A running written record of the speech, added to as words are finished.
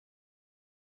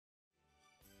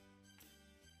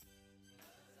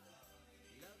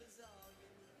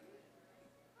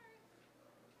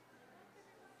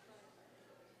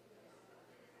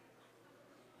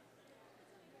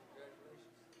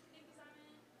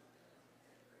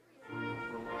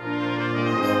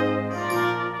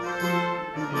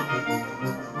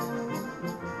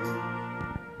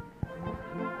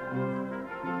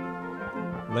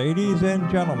Ladies and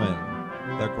gentlemen,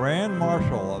 the Grand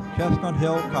Marshal of Chestnut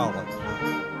Hill College.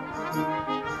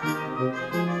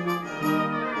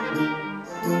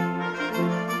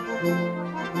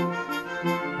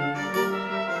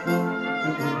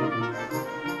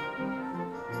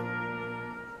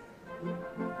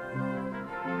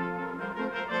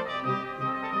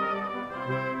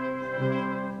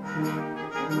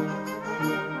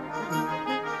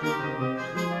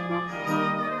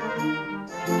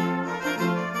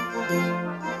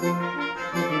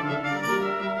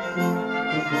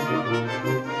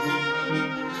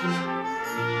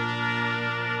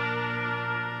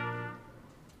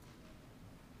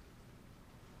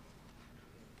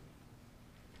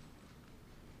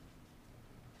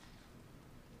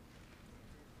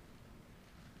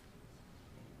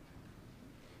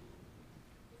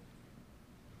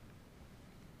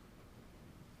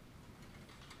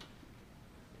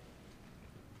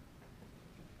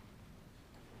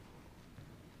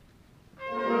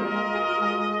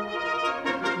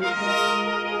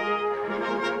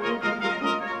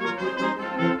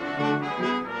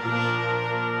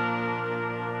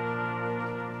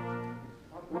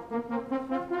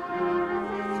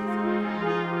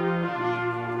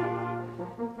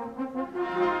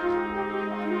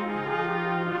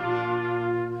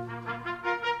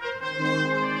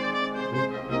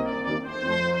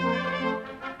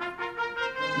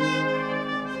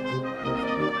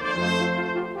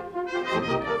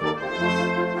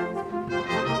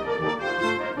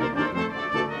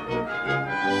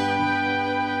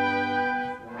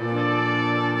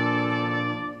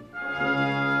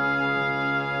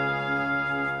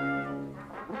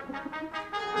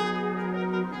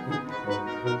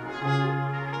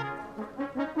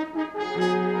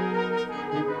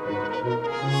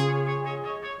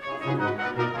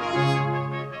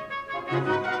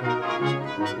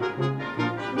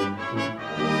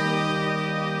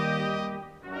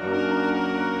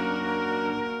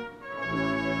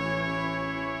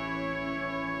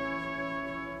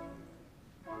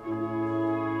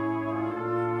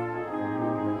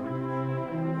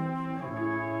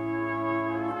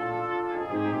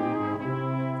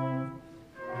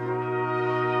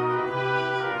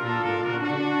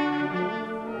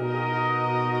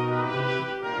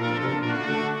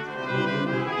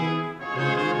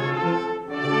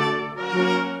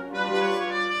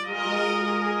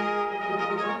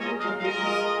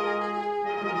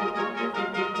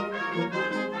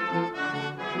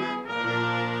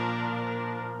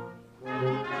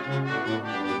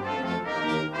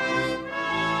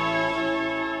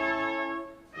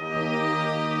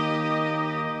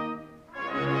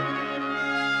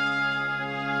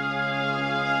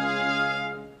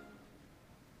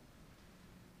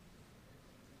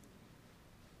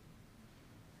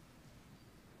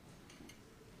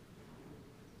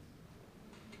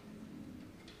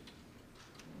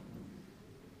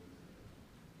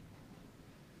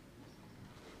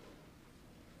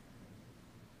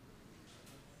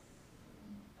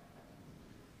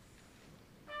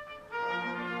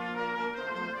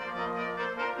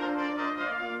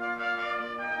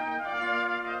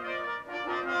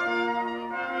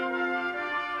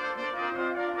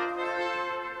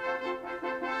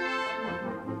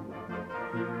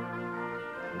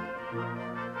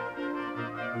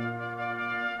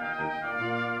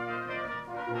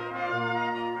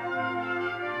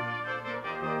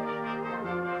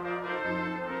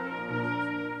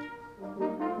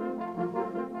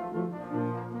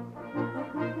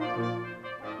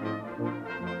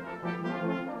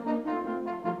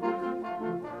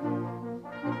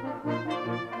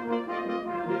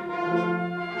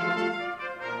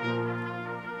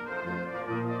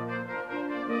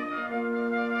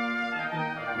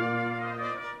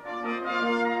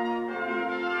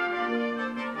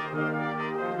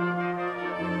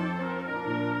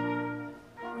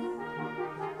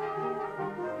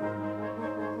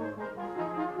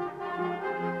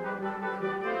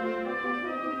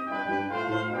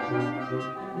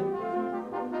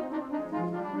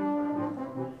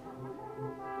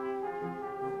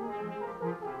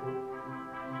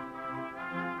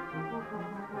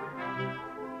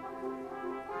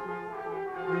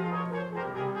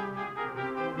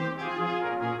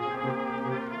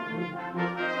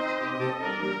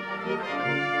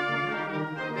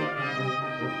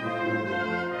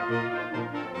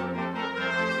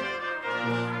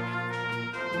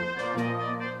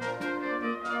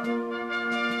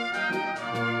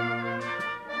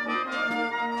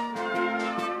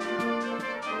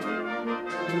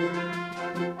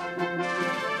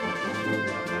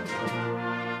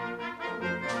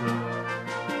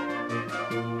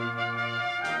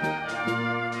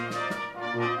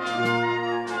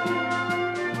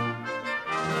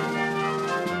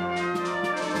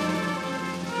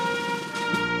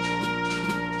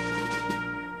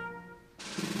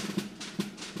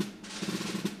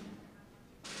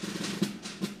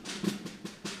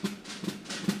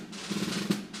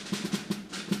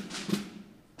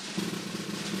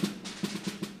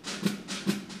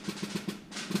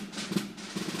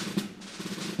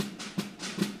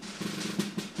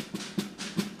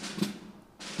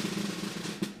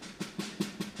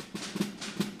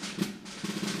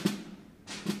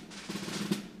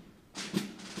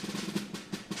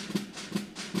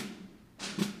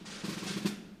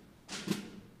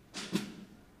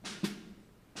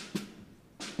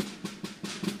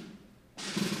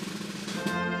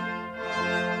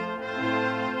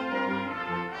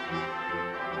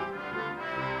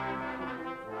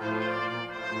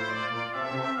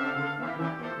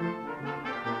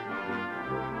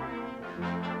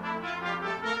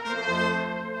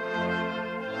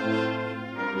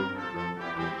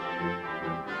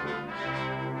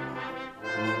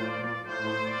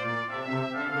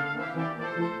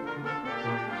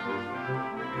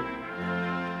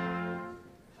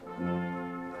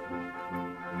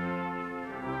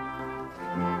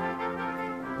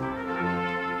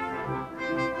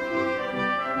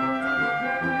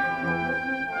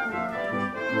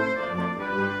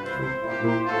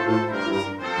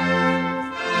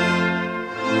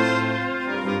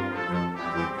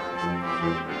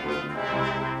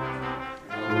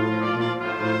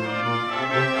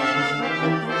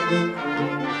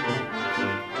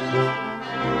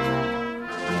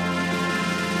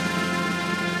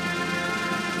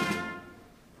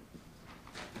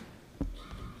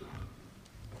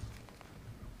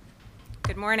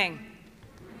 Good morning.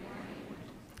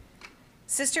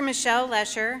 Sister Michelle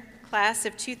Lesher, class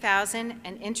of 2000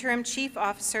 and interim chief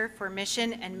officer for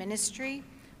mission and ministry,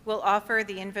 will offer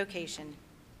the invocation.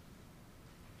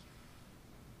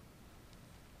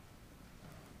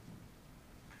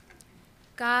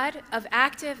 God of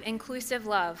active, inclusive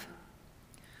love,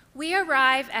 we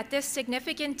arrive at this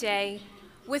significant day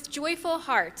with joyful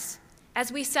hearts as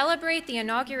we celebrate the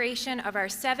inauguration of our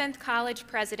 7th college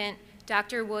president,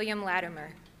 Dr. William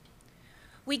Latimer.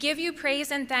 We give you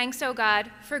praise and thanks, O God,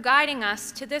 for guiding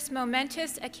us to this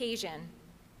momentous occasion.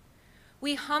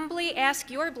 We humbly ask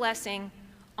your blessing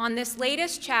on this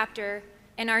latest chapter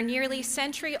in our nearly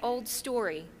century-old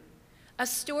story, a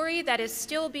story that is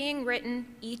still being written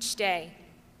each day.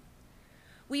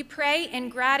 We pray in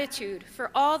gratitude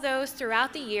for all those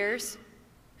throughout the years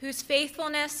whose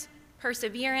faithfulness,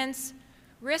 perseverance,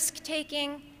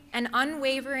 risk-taking, and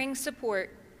unwavering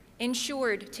support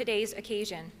ensured today's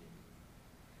occasion.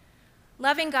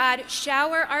 Loving God,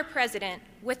 shower our president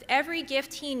with every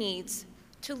gift he needs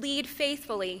to lead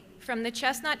faithfully from the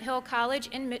Chestnut Hill College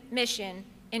and mission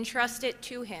entrusted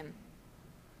to him.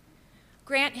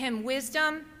 Grant him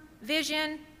wisdom,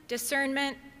 vision,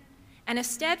 discernment, and a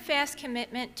steadfast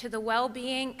commitment to the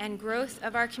well-being and growth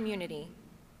of our community.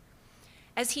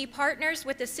 As he partners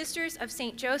with the Sisters of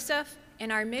St. Joseph in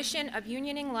our mission of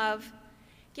unioning love,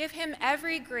 give him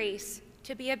every grace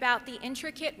to be about the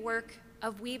intricate work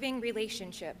of weaving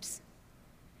relationships.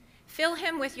 Fill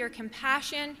him with your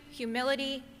compassion,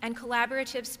 humility, and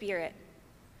collaborative spirit.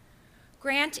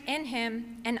 Grant in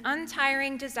him an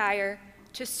untiring desire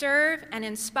to serve and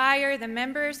inspire the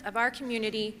members of our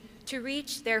community to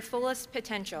reach their fullest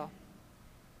potential.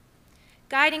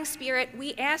 Guiding Spirit,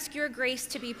 we ask your grace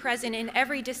to be present in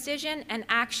every decision and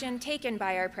action taken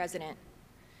by our president.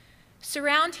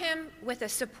 Surround him with a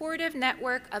supportive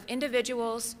network of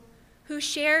individuals who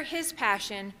share his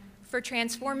passion for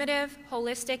transformative,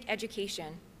 holistic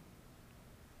education.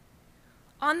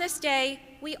 On this day,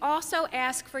 we also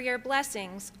ask for your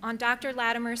blessings on Dr.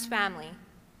 Latimer's family,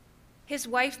 his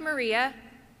wife Maria,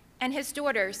 and his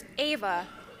daughters Ava,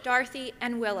 Dorothy,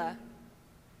 and Willa.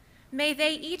 May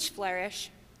they each flourish,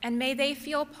 and may they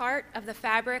feel part of the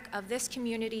fabric of this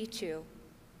community too.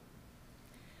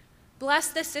 Bless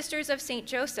the Sisters of St.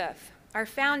 Joseph, our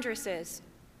foundresses,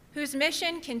 whose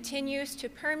mission continues to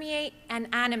permeate and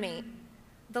animate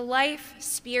the life,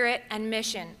 spirit, and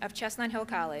mission of Chestnut Hill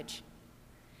College.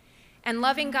 And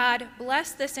loving God,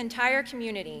 bless this entire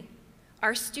community,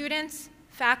 our students,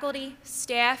 faculty,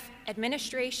 staff,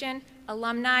 administration,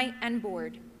 alumni, and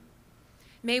board.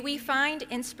 May we find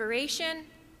inspiration,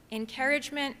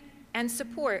 encouragement, and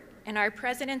support in our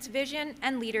president's vision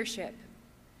and leadership.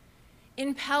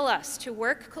 Impel us to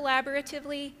work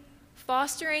collaboratively,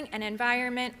 fostering an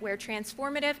environment where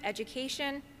transformative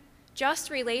education, just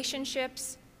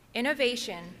relationships,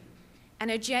 innovation, and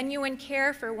a genuine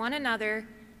care for one another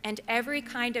and every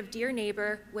kind of dear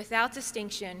neighbor without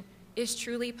distinction is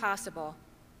truly possible.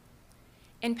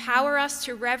 Empower us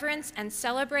to reverence and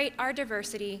celebrate our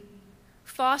diversity,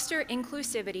 foster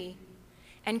inclusivity,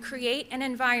 and create an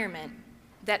environment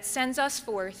that sends us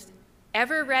forth,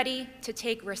 ever ready to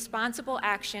take responsible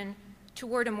action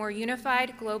toward a more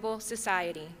unified global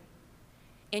society.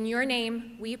 In your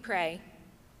name we pray,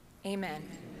 amen.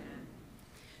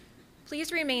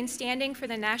 Please remain standing for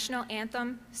the national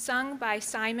anthem sung by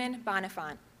Simon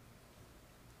Bonifant.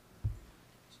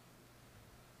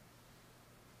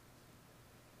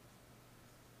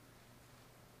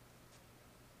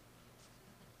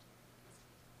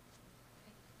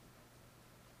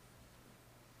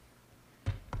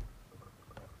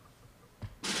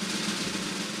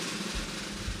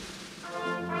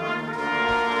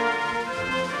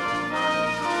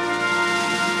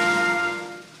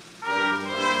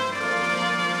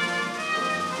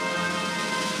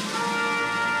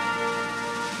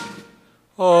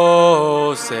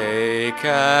 Oh, say,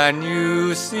 can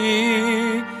you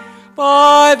see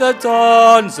by the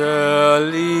dawn's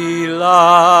early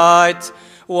light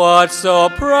what so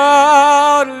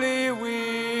proudly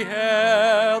we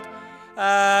held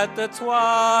at the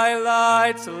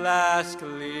twilight's last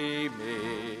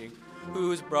gleaming,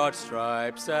 whose broad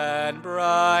stripes and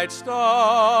bright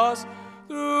stars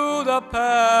through the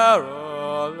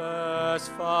perilous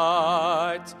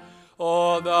fight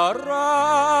o'er the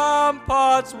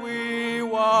ramparts we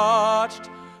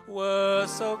watched were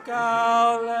so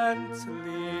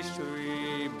gallantly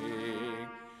streaming,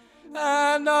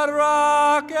 and the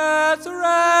rocket's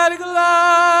red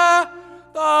glare,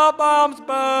 the bombs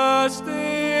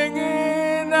bursting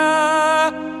in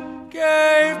air,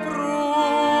 gave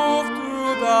proof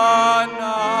through the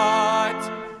night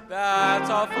that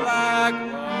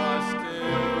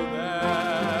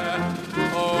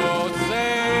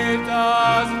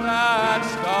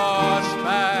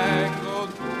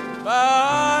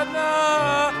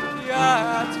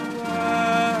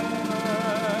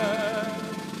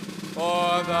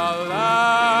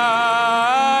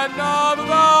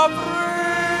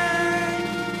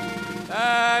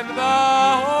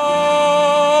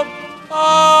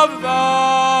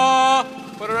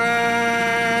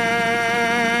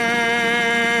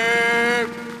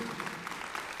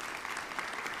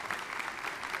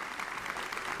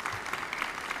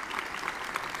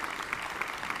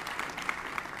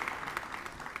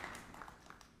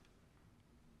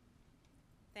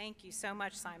Thank you so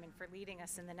much, Simon, for leading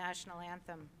us in the national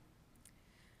anthem.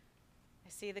 I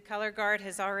see the color guard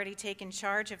has already taken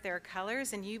charge of their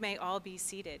colors, and you may all be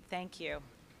seated. Thank you.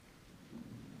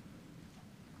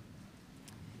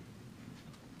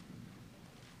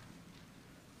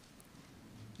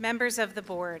 Members of the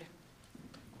board,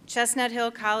 Chestnut Hill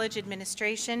College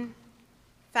administration,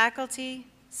 faculty,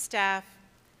 staff,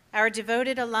 our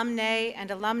devoted alumnae and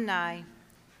alumni,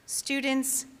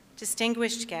 students,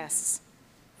 distinguished guests,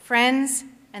 friends,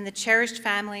 and the cherished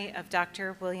family of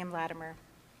Dr. William Latimer.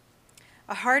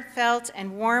 A heartfelt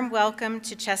and warm welcome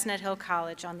to Chestnut Hill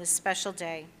College on this special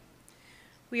day.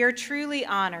 We are truly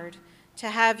honored to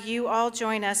have you all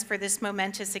join us for this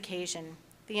momentous occasion,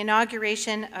 the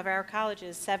inauguration of our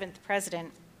college's 7th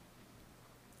president.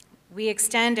 We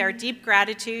extend our deep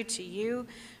gratitude to you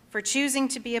for choosing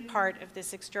to be a part of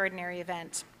this extraordinary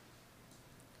event.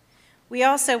 We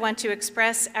also want to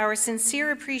express our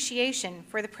sincere appreciation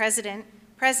for the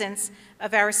presence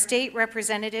of our State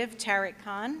Representative Tariq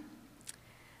Khan,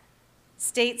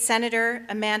 State Senator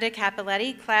Amanda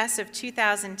Cappelletti, class of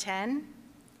 2010,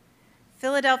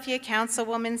 Philadelphia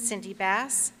Councilwoman Cindy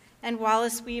Bass, and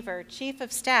Wallace Weaver, Chief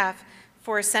of Staff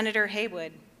for Senator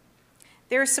Haywood.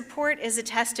 Their support is a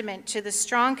testament to the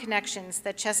strong connections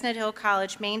that Chestnut Hill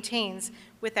College maintains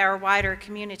with our wider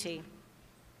community.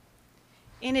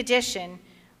 In addition,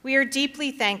 we are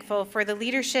deeply thankful for the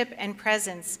leadership and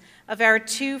presence of our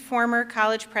 2 former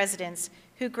college presidents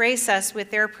who grace us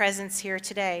with their presence here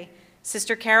today,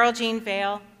 Sister Carol Jean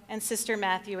Vale and Sister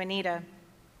Matthew Anita.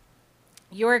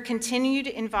 Your continued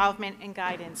involvement and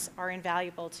guidance are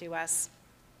invaluable to us.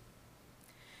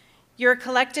 Your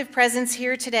collective presence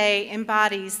here today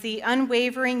embodies the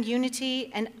unwavering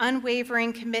unity and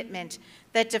unwavering commitment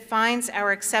that defines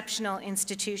our exceptional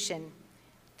institution.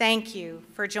 Thank you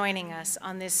for joining us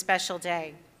on this special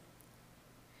day.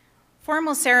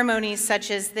 Formal ceremonies such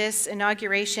as this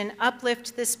inauguration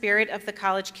uplift the spirit of the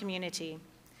college community.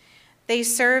 They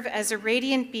serve as a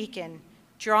radiant beacon,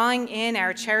 drawing in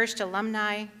our cherished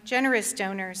alumni, generous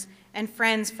donors, and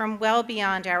friends from well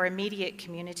beyond our immediate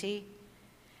community.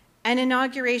 An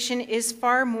inauguration is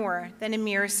far more than a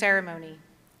mere ceremony.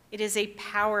 It is a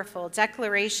powerful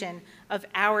declaration of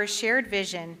our shared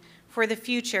vision for the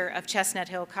future of Chestnut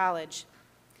Hill College.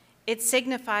 It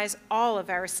signifies all of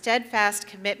our steadfast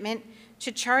commitment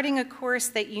to charting a course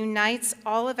that unites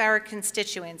all of our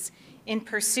constituents in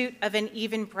pursuit of an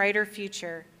even brighter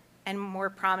future and more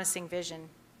promising vision.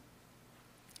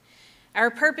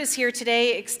 Our purpose here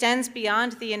today extends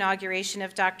beyond the inauguration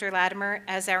of Dr. Latimer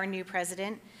as our new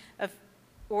president,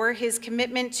 or his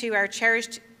commitment to our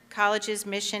cherished college's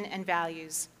mission and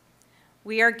values.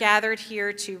 We are gathered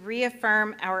here to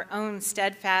reaffirm our own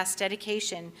steadfast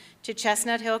dedication to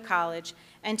Chestnut Hill College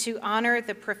and to honor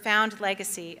the profound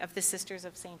legacy of the Sisters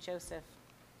of St. Joseph.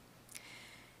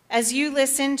 As you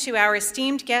listen to our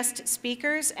esteemed guest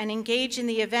speakers and engage in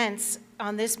the events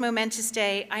on this momentous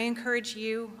day, I encourage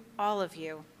you, all of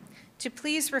you, to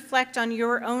please reflect on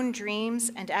your own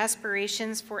dreams and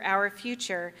aspirations for our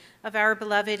future of our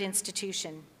beloved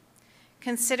institution.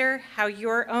 Consider how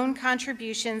your own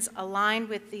contributions align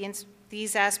with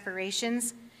these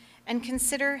aspirations, and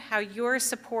consider how your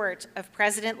support of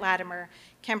President Latimer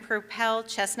can propel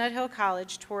Chestnut Hill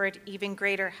College toward even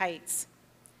greater heights.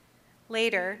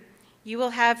 Later, you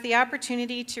will have the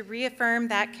opportunity to reaffirm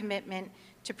that commitment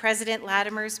to President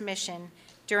Latimer's mission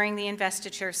during the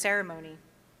investiture ceremony.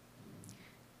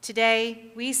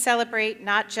 Today, we celebrate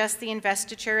not just the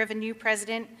investiture of a new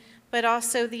president, but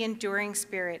also the enduring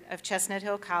spirit of Chestnut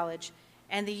Hill College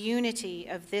and the unity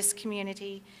of this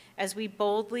community as we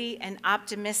boldly and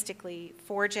optimistically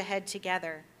forge ahead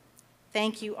together.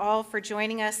 Thank you all for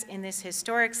joining us in this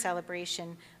historic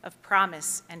celebration of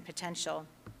promise and potential.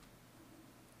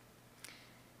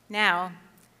 Now,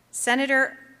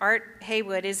 Senator Art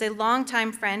Haywood is a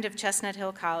longtime friend of Chestnut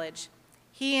Hill College.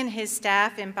 He and his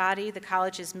staff embody the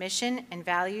college's mission and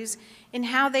values in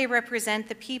how they represent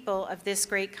the people of this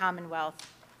great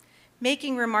Commonwealth.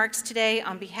 Making remarks today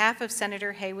on behalf of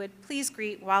Senator Haywood, please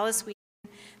greet Wallace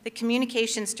Weaver, the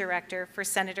Communications Director for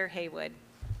Senator Haywood.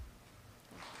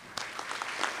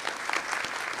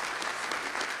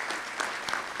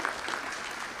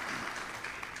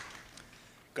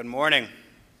 Good morning.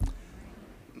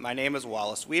 My name is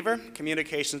Wallace Weaver,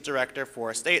 Communications Director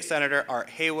for State Senator Art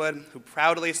Haywood, who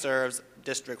proudly serves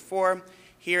District 4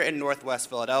 here in Northwest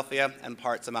Philadelphia and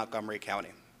parts of Montgomery County.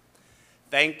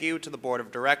 Thank you to the Board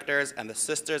of Directors and the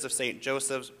Sisters of St.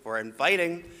 Joseph's for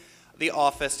inviting the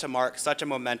office to mark such a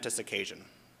momentous occasion.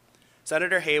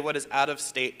 Senator Haywood is out of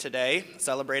state today,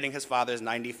 celebrating his father's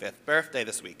 95th birthday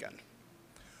this weekend.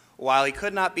 While he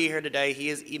could not be here today, he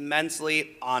is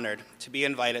immensely honored to be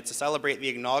invited to celebrate the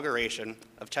inauguration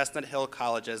of Chestnut Hill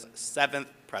College's 7th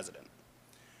president.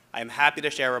 I am happy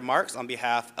to share remarks on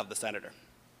behalf of the senator.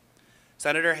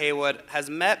 Senator Haywood has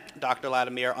met Dr.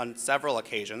 Latimer on several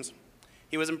occasions.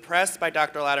 He was impressed by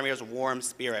Dr. Latimer's warm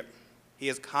spirit. He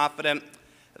is confident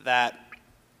that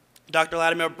Dr.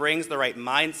 Latimer brings the right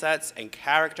mindsets and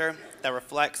character that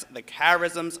reflects the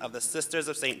charisms of the Sisters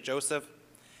of St. Joseph,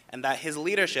 and that his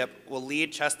leadership will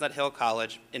lead Chestnut Hill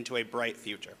College into a bright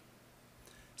future.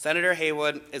 Senator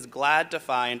Haywood is glad to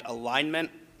find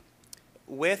alignment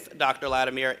with Dr.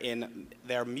 Latimer in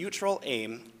their mutual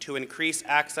aim to increase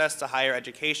access to higher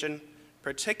education,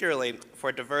 particularly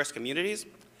for diverse communities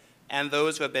and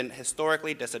those who have been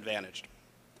historically disadvantaged.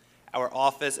 Our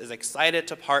office is excited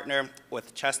to partner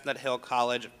with Chestnut Hill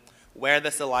College where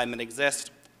this alignment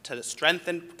exists to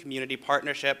strengthen community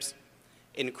partnerships,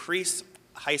 increase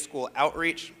high school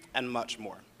outreach, and much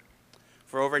more.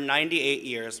 For over 98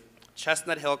 years,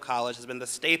 Chestnut Hill College has been the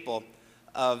staple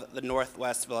of the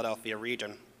Northwest Philadelphia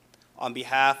region. On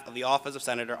behalf of the Office of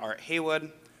Senator Art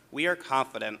Haywood, we are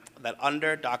confident that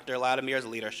under Dr. Latimer's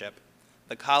leadership,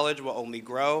 the college will only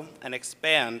grow and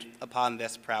expand upon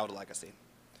this proud legacy.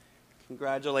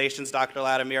 Congratulations, Dr.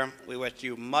 Latimer. We wish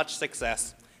you much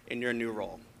success in your new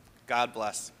role. God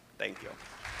bless. Thank you.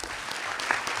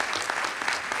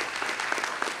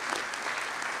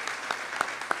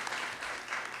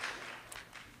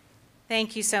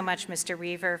 Thank you so much, Mr.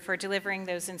 Weaver, for delivering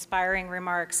those inspiring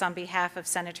remarks on behalf of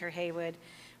Senator Haywood.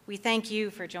 We thank you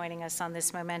for joining us on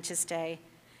this momentous day,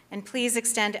 and please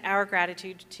extend our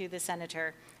gratitude to the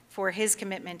Senator for his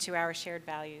commitment to our shared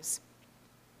values.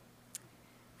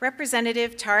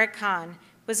 Representative Tariq Khan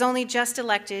was only just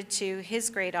elected to his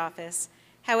great office.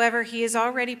 However, he is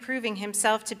already proving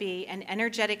himself to be an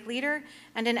energetic leader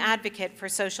and an advocate for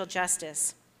social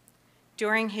justice.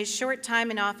 During his short time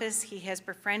in office, he has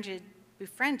befriended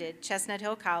Chestnut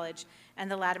Hill College and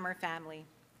the Latimer family.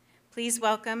 Please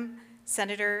welcome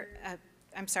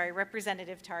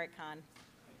Representative Tariq Khan.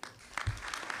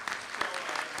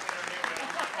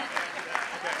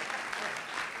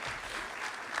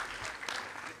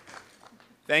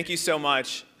 Thank you so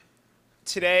much.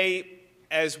 Today,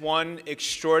 as one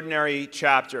extraordinary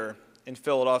chapter in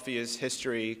Philadelphia's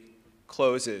history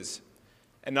closes,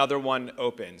 another one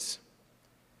opens.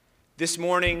 This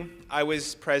morning, I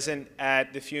was present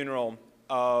at the funeral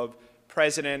of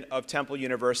President of Temple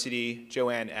University,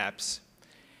 Joanne Epps.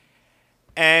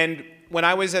 And when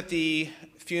I was at the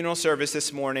funeral service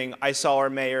this morning, I saw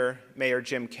our mayor, Mayor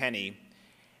Jim Kenney,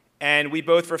 and we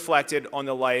both reflected on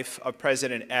the life of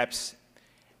President Epps.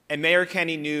 And Mayor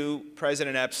Kenney knew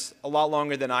President Epps a lot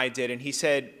longer than I did, and he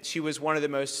said she was one of the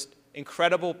most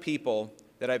incredible people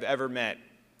that I've ever met.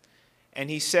 And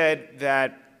he said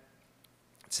that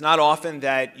it's not often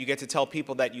that you get to tell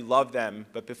people that you love them,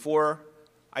 but before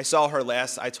I saw her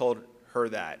last, I told her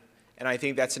that. And I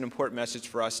think that's an important message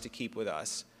for us to keep with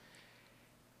us.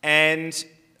 And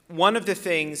one of the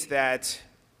things that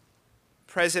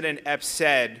President Epps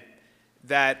said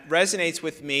that resonates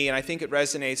with me, and I think it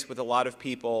resonates with a lot of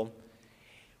people,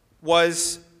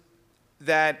 was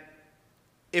that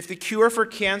if the cure for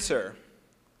cancer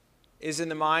is in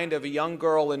the mind of a young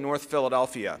girl in North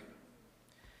Philadelphia,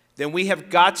 then we have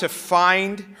got to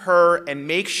find her and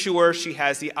make sure she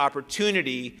has the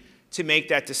opportunity to make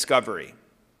that discovery.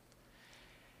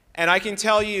 And I can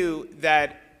tell you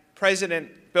that President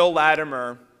Bill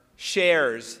Latimer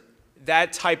shares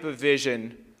that type of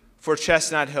vision for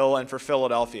Chestnut Hill and for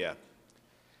Philadelphia.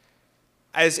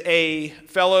 As a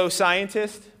fellow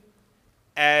scientist,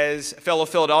 as a fellow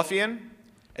Philadelphian,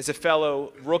 as a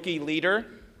fellow rookie leader,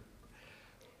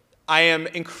 I am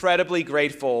incredibly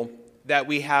grateful that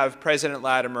we have President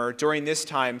Latimer during this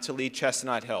time to lead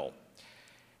Chestnut Hill.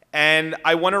 And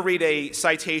I want to read a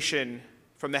citation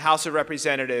from the House of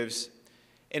Representatives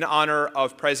in honor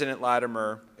of President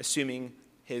Latimer assuming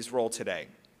his role today.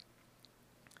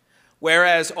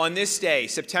 Whereas on this day,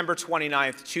 September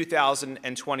 29th,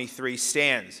 2023,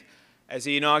 stands as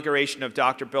the inauguration of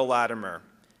Dr. Bill Latimer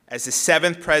as the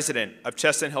 7th president of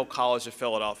Chestnut Hill College of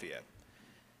Philadelphia.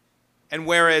 And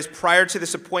whereas prior to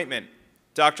this appointment,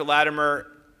 Dr. Latimer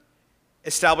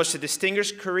established a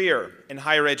distinguished career in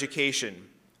higher education,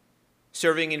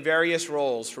 serving in various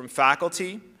roles from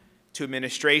faculty to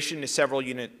administration to several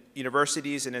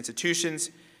universities and institutions,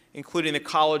 including the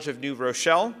College of New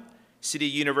Rochelle, City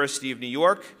University of New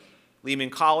York, Lehman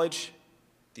College,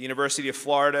 the University of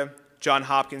Florida, Johns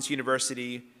Hopkins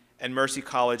University, and Mercy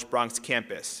College Bronx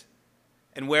campus.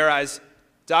 And whereas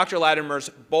Dr. Latimer's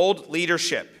bold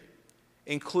leadership,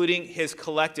 including his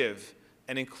collective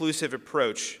and inclusive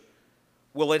approach,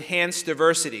 will enhance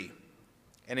diversity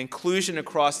and inclusion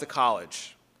across the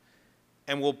college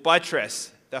and will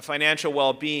buttress the financial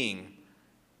well-being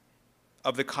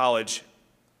of the college,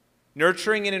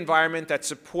 nurturing an environment that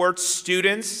supports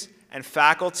students and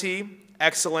faculty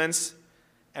excellence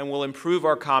and will improve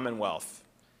our Commonwealth.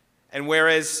 And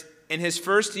whereas in his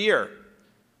first year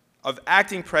of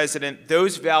acting president,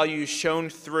 those values shone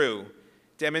through,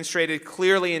 demonstrated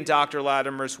clearly in Dr.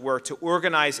 Latimer's work to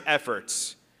organize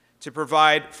efforts to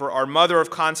provide for our Mother of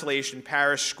Consolation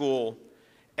Parish School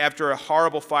after a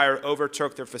horrible fire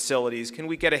overtook their facilities. Can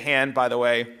we get a hand, by the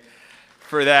way,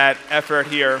 for that effort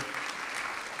here?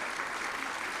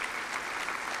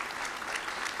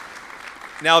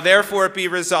 Now, therefore, it be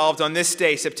resolved on this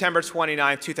day, September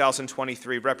 29,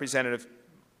 2023, Representative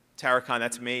Tarragon,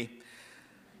 that's me,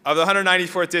 of the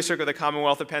 194th District of the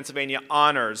Commonwealth of Pennsylvania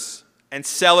honors and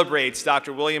celebrates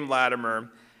Dr. William Latimer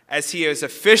as he is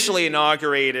officially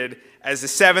inaugurated as the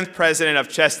 7th president of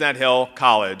Chestnut Hill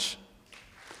College.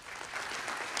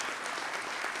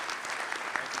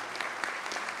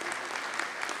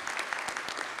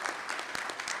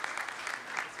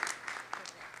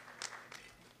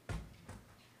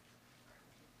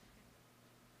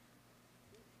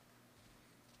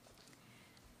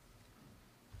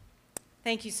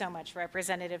 Thank you so much,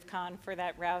 Representative Kahn, for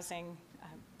that rousing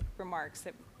remarks.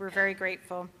 That we're very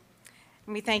grateful.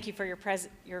 And we thank you for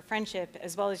your friendship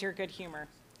as well as your good humor.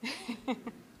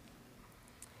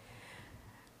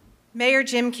 Mayor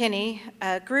Jim Kinney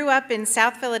grew up in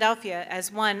South Philadelphia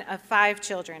as one of 5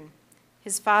 children.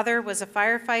 His father was a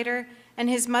firefighter and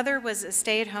his mother was a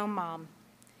stay-at-home mom.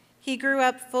 He grew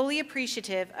up fully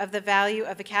appreciative of the value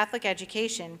of a Catholic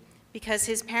education because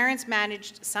his parents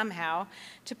managed somehow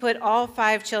to put all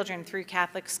 5 children through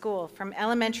Catholic school, from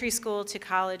elementary school to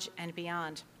college and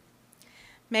beyond.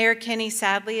 Mayor Kinney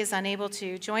sadly is unable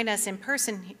to join us in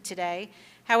person today.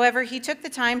 However, he took the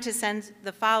time to send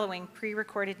the following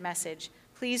pre-recorded message.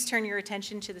 Please turn your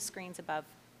attention to the screens above.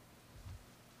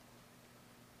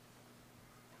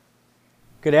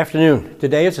 Good afternoon.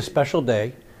 Today is a special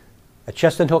day. At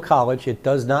Chestnut Hill College, it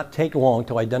does not take long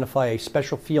to identify a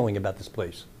special feeling about this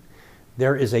place.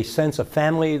 There is a sense of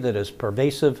family that is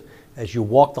pervasive as you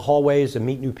walk the hallways and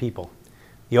meet new people.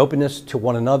 The openness to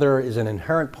one another is an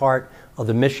inherent part of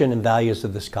the mission and values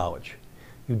of this college.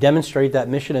 You demonstrate that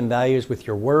mission and values with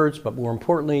your words, but more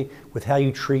importantly, with how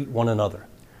you treat one another.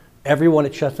 Everyone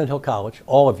at Chestnut Hill College,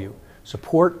 all of you,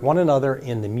 support one another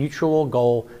in the mutual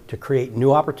goal to create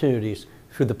new opportunities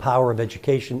through the power of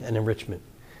education and enrichment.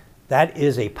 That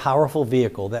is a powerful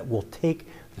vehicle that will take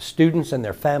the students and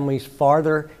their families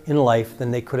farther in life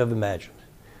than they could have imagined.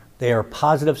 They are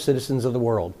positive citizens of the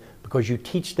world because you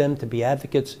teach them to be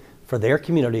advocates for their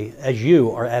community as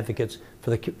you are advocates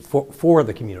for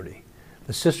the community.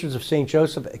 The Sisters of St.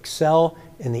 Joseph excel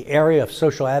in the area of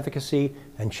social advocacy,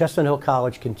 and Chestnut Hill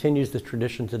College continues this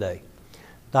tradition today.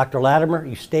 Dr. Latimer,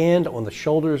 you stand on the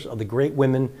shoulders of the great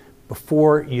women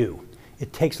before you.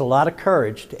 It takes a lot of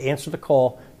courage to answer the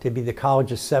call to be the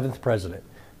college's 7th president.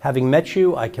 Having met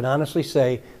you, I can honestly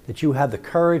say that you have the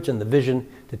courage and the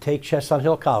vision to take Chestnut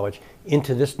Hill College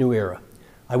into this new era.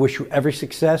 I wish you every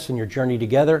success in your journey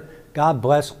together. God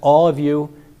bless all of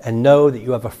you, and know that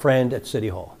you have a friend at City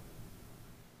Hall.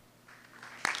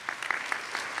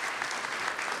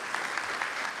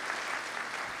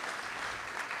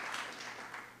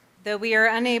 Though we are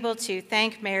unable to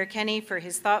thank Mayor Kinney for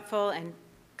his thoughtful and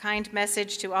kind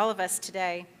message to all of us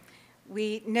today,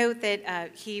 we note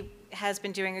that he has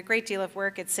been doing a great deal of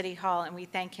work at City Hall, and we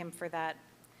thank him for that.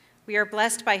 We are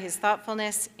blessed by his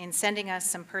thoughtfulness in sending us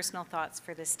some personal thoughts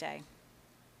for this day.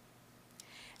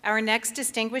 Our next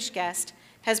distinguished guest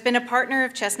has been a partner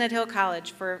of Chestnut Hill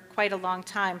College for quite a long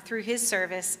time through his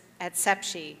service at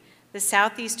SEPSHE, the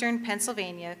Southeastern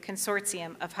Pennsylvania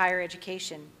Consortium of Higher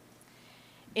Education.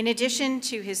 In addition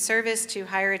to his service to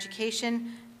higher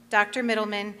education, Dr.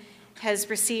 Middleman has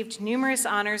received numerous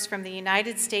honors from the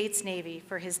United States Navy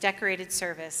for his decorated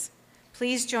service.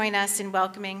 Please join us in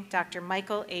welcoming Dr.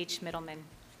 Michael H. Middleman.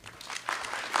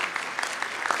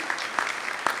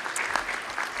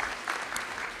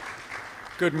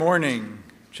 Good morning.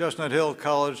 Chestnut Hill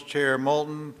College Chair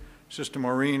Moulton, Sister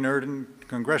Maureen Erden,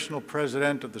 Congressional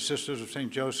President of the Sisters of St.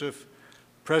 Joseph,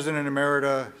 President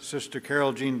Emerita, Sister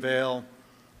Carol Jean Vale,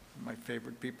 my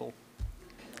favorite people,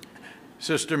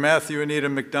 Sister Matthew Anita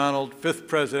McDonald, 5th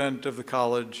President of the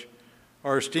college,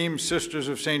 our esteemed Sisters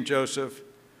of St. Joseph,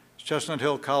 Chestnut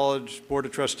Hill College Board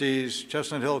of Trustees,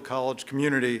 Chestnut Hill College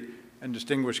community, and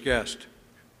distinguished guest.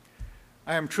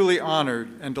 I am truly honored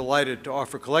and delighted to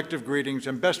offer collective greetings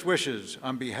and best wishes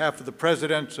on behalf of the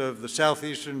presidents of the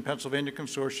Southeastern Pennsylvania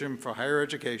Consortium for Higher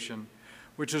Education,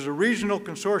 which is a regional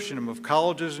consortium of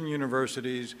colleges and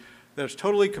universities that is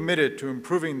totally committed to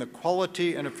improving the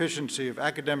quality and efficiency of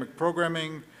academic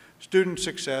programming, student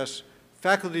success,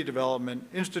 faculty development,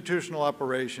 institutional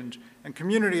operations, and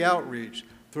community outreach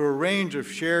through a range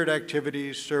of shared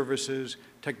activities, services,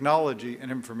 technology,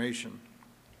 and information.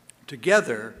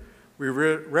 Together, we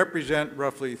represent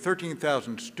roughly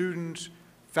 13,000 students,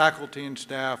 faculty, and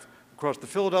staff across the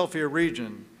Philadelphia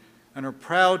region and are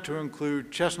proud to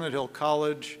include Chestnut Hill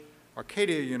College,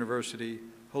 Arcadia University,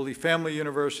 Holy Family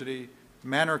University,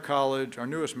 Manor College, our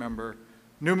newest member,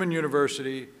 Newman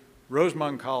University,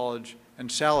 Rosemont College, and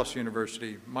Salis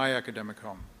University, my academic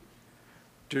home.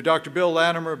 To Dr. Bill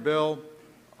Latimer, Bill,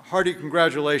 hearty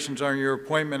congratulations on your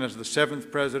appointment as the 7th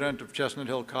president of Chestnut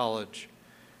Hill College.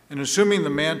 In assuming the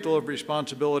mantle of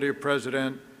responsibility of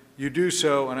president, you do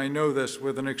so, and I know this,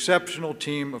 with an exceptional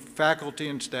team of faculty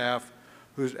and staff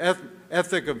whose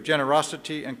ethic of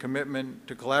generosity and commitment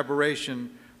to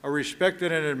collaboration are respected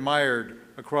and admired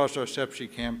across our SEPSI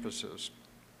campuses.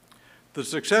 The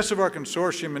success of our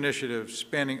consortium initiatives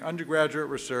spanning undergraduate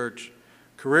research,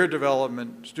 career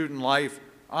development, student life,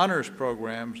 honors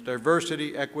programs,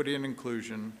 diversity, equity, and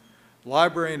inclusion,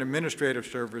 library and administrative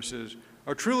services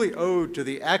are truly owed to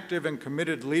the active and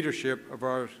committed leadership of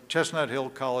our Chestnut Hill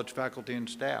College faculty and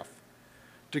staff.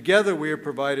 Together, we have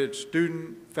provided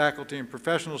student, faculty, and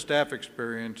professional staff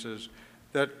experiences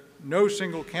that no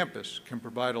single campus can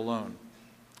provide alone.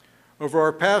 Over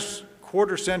our past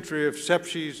quarter century of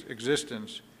SEPSI's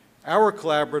existence, our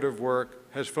collaborative work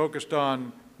has focused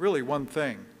on really one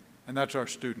thing, and that's our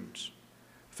students.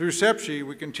 Through SEPSI,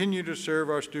 we continue to serve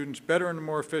our students better and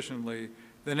more efficiently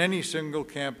than any single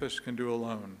campus can do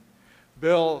alone.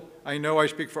 Bill, I know I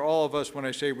speak for all of us when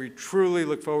I say we truly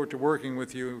look forward to working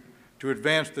with you to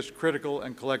advance this critical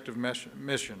and collective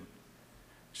mission.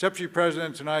 SEPSI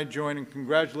presidents and I join in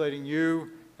congratulating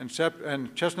you and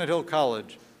Chestnut Hill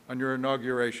College on your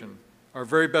inauguration. Our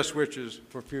very best wishes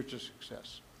for future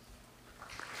success.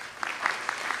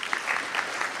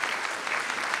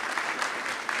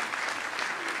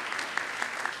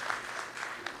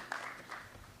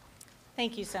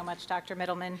 Thank you so much, Dr.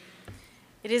 Middleman.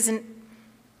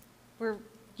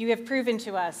 You have proven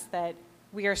to us that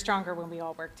we are stronger when we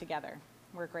all work together.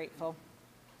 We're grateful.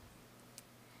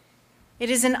 It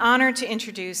is an honor to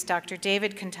introduce Dr.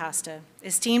 David Contasta,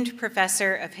 esteemed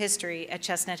professor of history at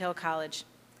Chestnut Hill College.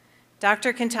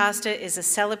 Dr. Contasta is a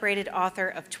celebrated author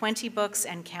of 20 books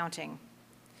and counting.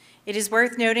 It is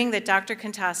worth noting that Dr.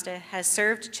 Contasta has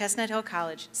served Chestnut Hill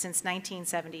College since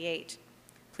 1978.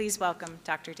 Please welcome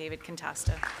Dr. David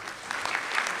Contasta.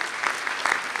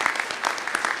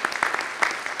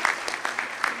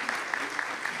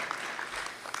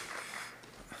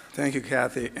 Thank you,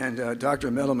 Kathy. And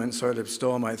Dr. Middleman sort of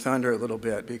stole my thunder a little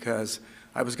bit because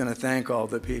I was going to thank all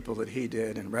the people that he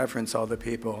did and reference all the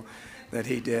people that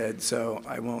he did, so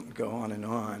I won't go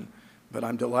on. But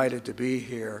I'm delighted to be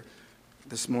here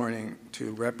this morning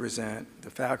to represent the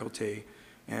faculty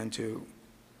and to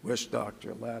wish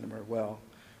Dr. Latimer well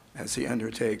as he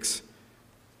undertakes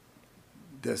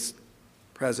this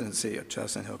presidency at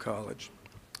Chestnut Hill College.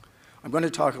 I'm going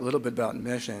to talk a little bit about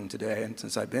mission today, and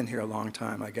since I've been here a long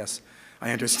time, I guess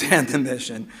I understand the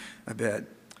mission a bit.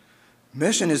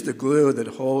 Mission is the glue that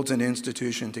holds an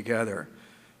institution together,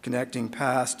 connecting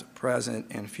past, present,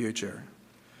 and future.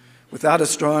 Without a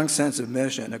strong sense of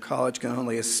mission, a college can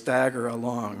only stagger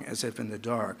along as if in the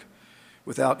dark,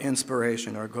 without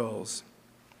inspiration or goals.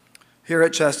 Here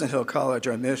at Chestnut Hill College,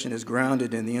 our mission is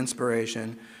grounded in the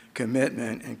inspiration,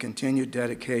 commitment, and continued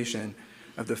dedication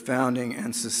of the founding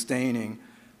and sustaining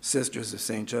Sisters of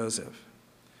St. Joseph.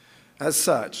 As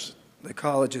such, the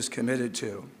college is committed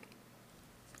to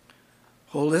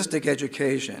holistic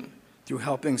education through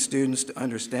helping students to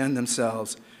understand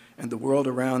themselves and the world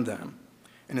around them,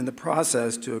 and in the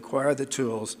process to acquire the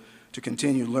tools to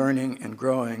continue learning and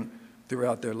growing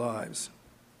throughout their lives.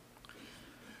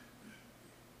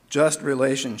 Just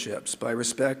relationships by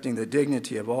respecting the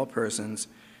dignity of all persons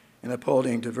and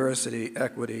upholding diversity,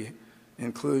 equity,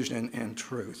 inclusion, and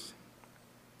truth.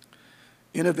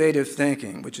 Innovative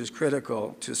thinking, which is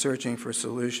critical to searching for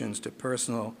solutions to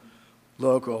personal,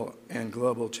 local, and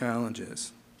global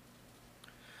challenges.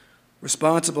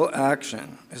 Responsible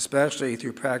action, especially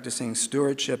through practicing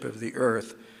stewardship of the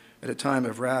earth at a time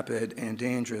of rapid and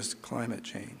dangerous climate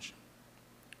change.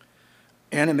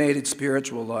 Animated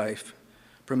spiritual life,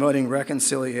 promoting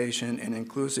reconciliation and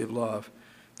inclusive love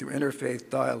through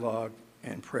interfaith dialogue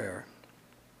and prayer.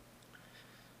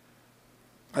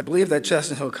 I believe that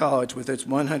Chestnut Hill College, with its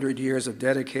 100 years of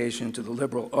dedication to the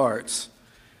liberal arts,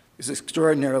 is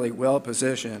extraordinarily well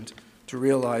positioned to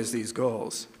realize these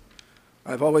goals.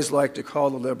 I've always liked to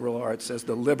call the liberal arts as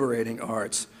the liberating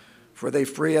arts, for they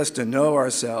free us to know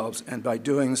ourselves and by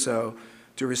doing so,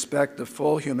 to respect the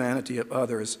full humanity of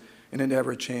others in an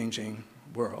ever-changing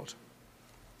world.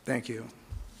 Thank you.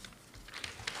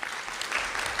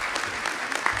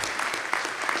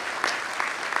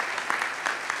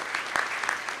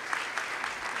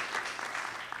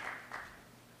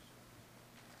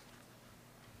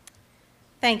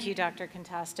 Thank you, Dr.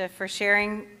 Contasta, for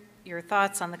sharing your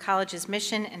thoughts on the college's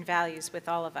mission and values with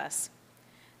all of us.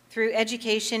 Through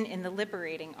education in the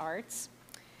liberating arts,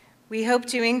 we hope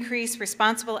to increase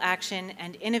responsible action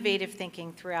and innovative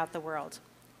thinking throughout the world.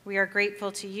 We are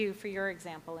grateful to you for your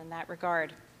example in that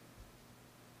regard.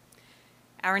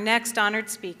 Our next honored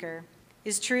speaker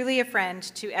is truly a friend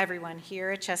to everyone here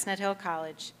at Chestnut Hill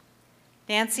College.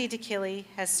 Nancy DeKilly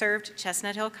has served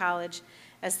Chestnut Hill College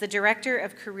as the Director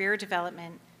of Career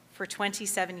Development for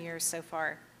 27 years so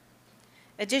far.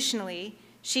 Additionally,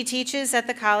 she teaches at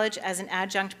the college as an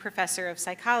adjunct professor of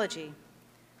psychology.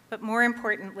 But more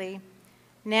importantly,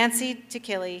 Nancy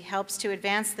DeKilly helps to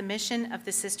advance the mission of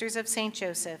the Sisters of St.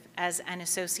 Joseph as an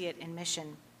associate in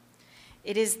mission.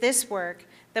 It is this work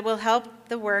that will help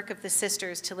the work of the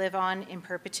sisters to live on in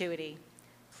perpetuity.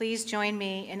 Please join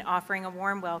me in offering a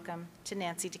warm welcome to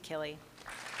Nancy DeKilly.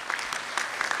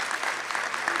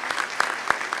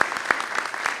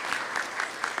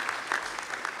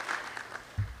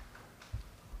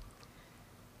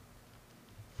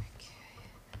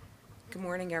 Good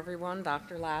morning, everyone.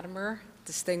 Dr. Latimer,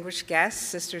 distinguished guests,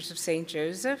 Sisters of St.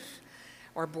 Joseph,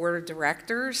 our board of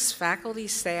directors, faculty,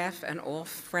 staff, and all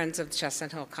friends of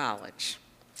Chestnut Hill College.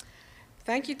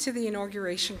 Thank you to the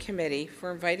Inauguration Committee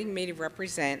for inviting me to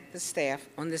represent the staff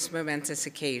on this momentous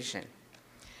occasion.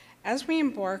 As we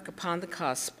embark upon the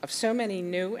cusp of so many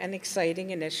new and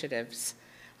exciting initiatives,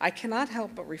 I cannot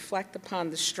help but reflect upon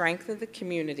the strength of the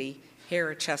community here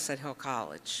at Chestnut Hill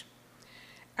College.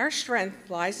 Our strength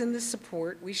lies in the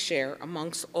support we share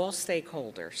amongst all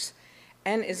stakeholders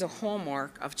and is a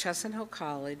hallmark of Chestnut Hill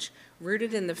College,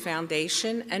 rooted in the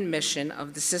foundation and mission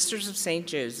of the Sisters of St.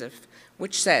 Joseph,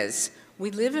 which says,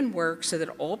 "We live and work so that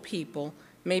all people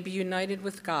may be united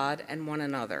with God and one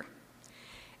another."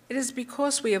 It is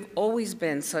because we have always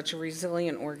been such a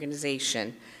resilient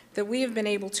organization that we have been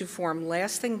able to form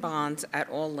lasting bonds at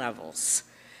all levels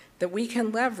that we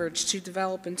can leverage to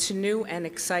develop into new and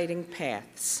exciting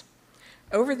paths.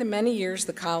 Over the many years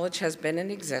the college has been in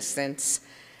existence,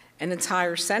 an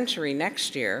entire century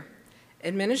next year,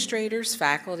 administrators,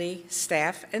 faculty,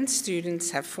 staff, and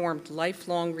students have formed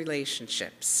lifelong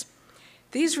relationships.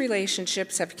 These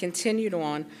relationships have continued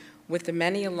on with the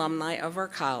many alumni of our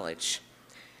college,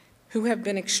 who have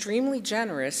been extremely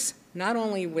generous, not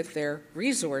only with their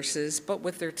resources, but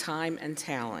with their time and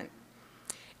talent.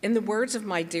 In the words of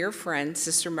my dear friend,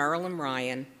 Sister Marilyn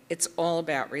Ryan, it's all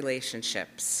about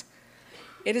relationships.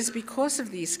 It is because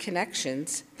of these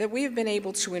connections that we have been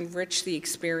able to enrich the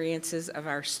experiences of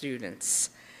our students.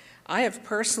 I have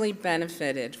personally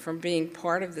benefited from being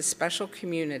part of this special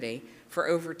community for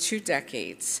over 2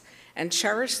 decades and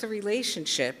cherish the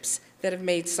relationships that have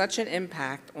made such an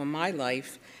impact on my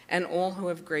life and all who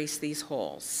have graced these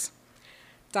halls.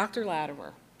 Dr.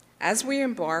 Latimer, as we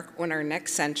embark on our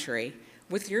next century,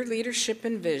 with your leadership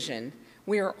and vision,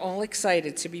 we are all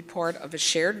excited to be part of a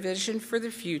shared vision for the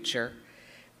future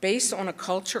based on a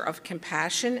culture of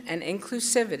compassion and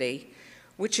inclusivity,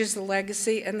 which is the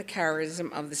legacy and the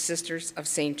charism of the Sisters of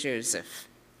St. Joseph.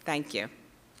 Thank you.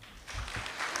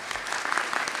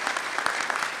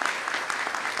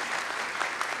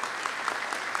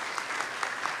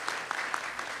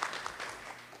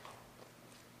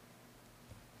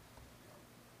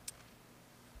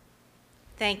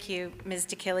 Thank you, Ms.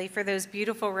 DeKilly, for those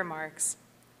beautiful remarks.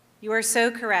 You are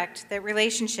so correct that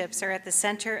relationships are at the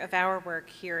center of our work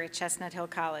here at Chestnut Hill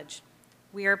College.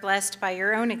 We are blessed by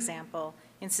your own example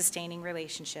in sustaining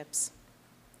relationships.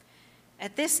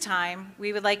 At this time,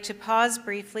 we would like to pause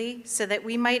briefly so that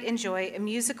we might enjoy a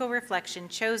musical reflection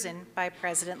chosen by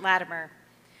President Latimer.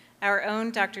 Our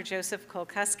own Dr. Joseph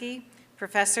Kolkuski,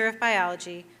 Professor of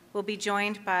Biology, will be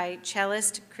joined by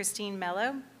cellist Christine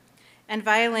Mello and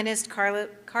violinist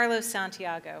Carlos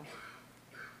Santiago.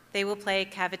 They will play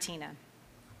Cavatina.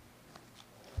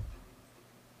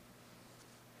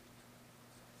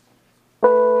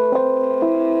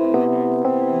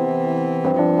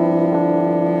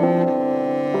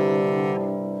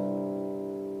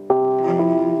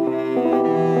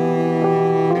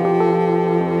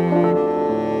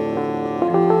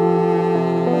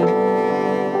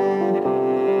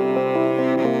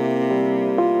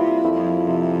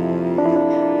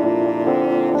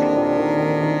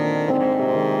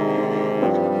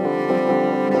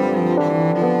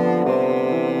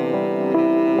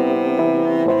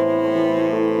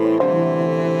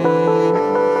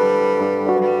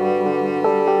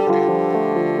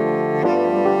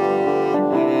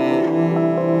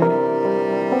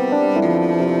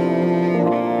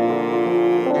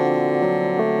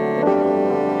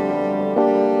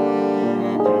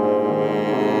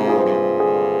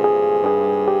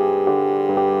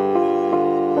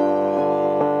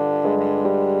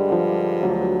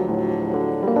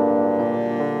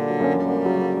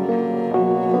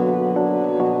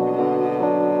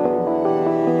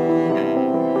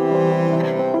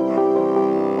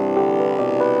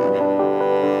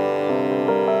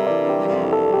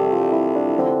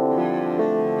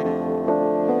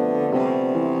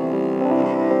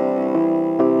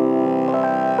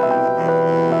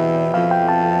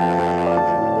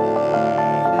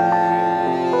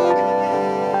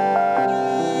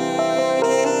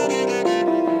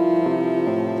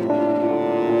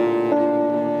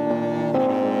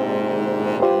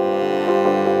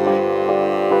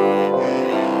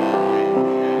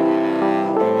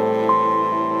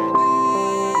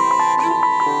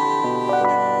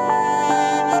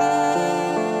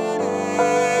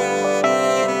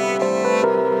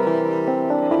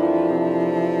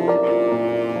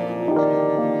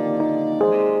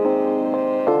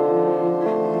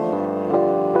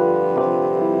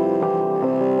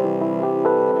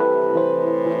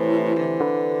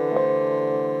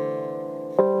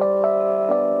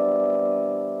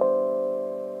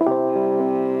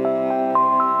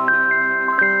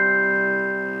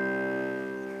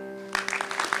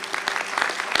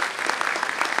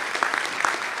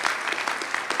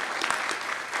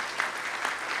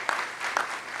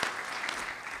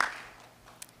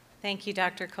 Thank you,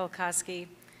 Dr. Kolkowski,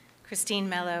 Christine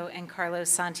Mello, and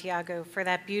Carlos Santiago for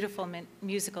that beautiful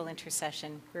musical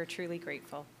intercession. We're truly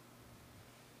grateful.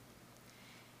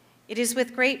 It is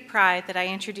with great pride that I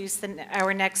introduce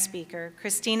our next speaker,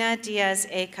 Christina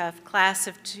Diaz-Acuff, class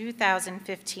of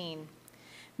 2015.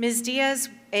 Ms.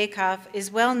 Diaz-Acuff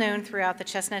is well known throughout the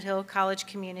Chestnut Hill College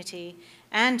community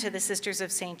and to the Sisters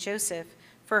of St. Joseph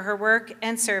for her work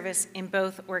and service in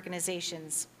both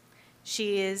organizations.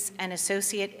 She is an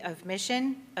Associate of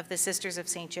Mission of the Sisters of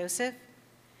St. Joseph.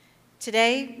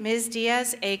 Today, Ms.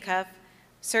 Diaz-Acuff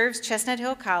serves Chestnut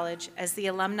Hill College as the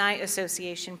Alumni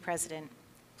Association President.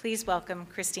 Please welcome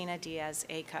Christina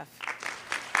Diaz-Acuff.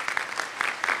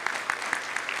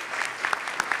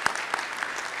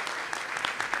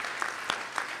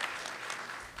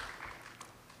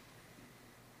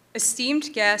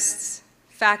 Esteemed guests,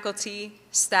 faculty,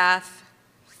 staff,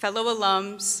 fellow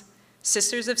alums,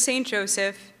 Sisters of St.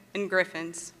 Joseph, and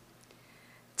Griffins.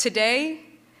 Today,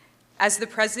 as the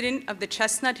president of the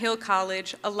Chestnut Hill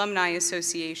College Alumni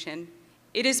Association,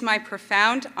 it is my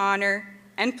profound honor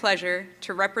and pleasure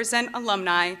to represent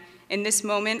alumni in this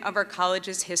moment of our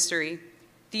college's history,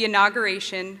 the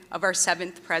inauguration of our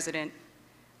 7th president.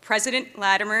 President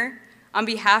Latimer, on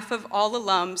behalf of all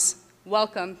alums,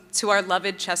 welcome to our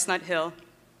loved Chestnut Hill.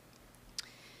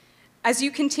 As you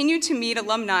continue to meet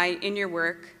alumni in your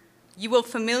work, you will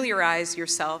familiarize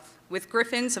yourself with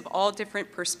Griffins of all different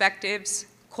perspectives,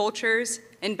 cultures,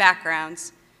 and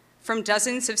backgrounds, from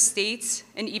dozens of states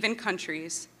and even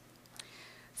countries.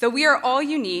 Though we are all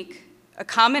unique, a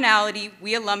commonality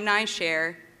we alumni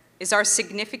share is our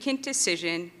significant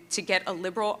decision to get a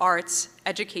liberal arts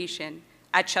education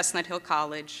at Chestnut Hill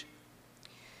College.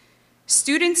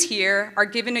 Students here are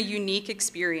given a unique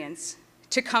experience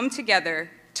to come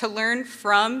together to learn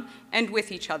from and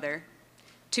with each other,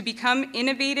 to become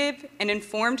innovative and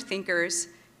informed thinkers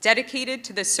dedicated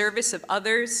to the service of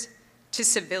others, to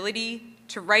civility,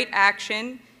 to right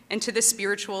action, and to the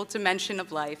spiritual dimension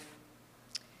of life.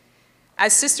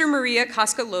 As Sister Maria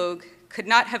Casca-Logue could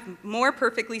not have more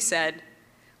perfectly said,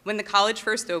 when the college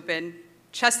first opened,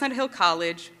 Chestnut Hill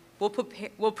College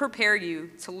will prepare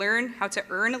you to learn how to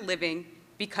earn a living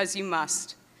because you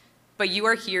must, but you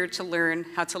are here to learn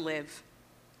how to live.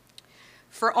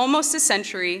 For almost a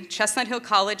century, Chestnut Hill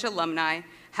College alumni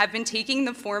have been taking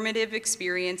the formative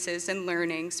experiences and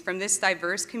learnings from this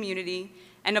diverse community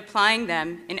and applying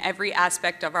them in every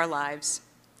aspect of our lives.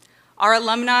 Our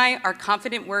alumni are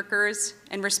confident workers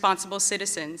and responsible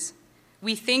citizens.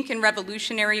 We think in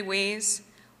revolutionary ways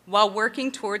while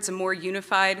working towards a more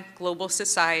unified global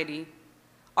society.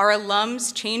 Our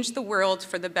alums change the world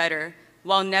for the better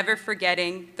while never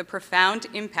forgetting the profound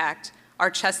impact our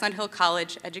Chestnut Hill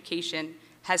College education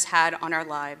has had on our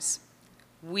lives.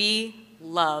 We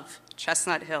love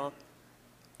Chestnut Hill.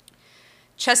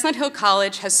 Chestnut Hill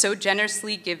College has so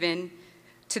generously given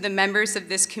to the members of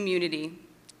this community,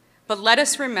 but let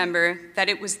us remember that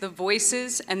it was the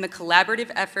voices and the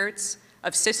collaborative efforts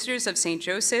of Sisters of St.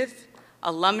 Joseph,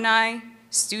 alumni,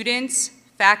 students,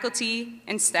 faculty,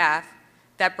 and staff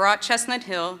that brought Chestnut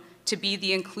Hill to be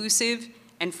the inclusive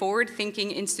and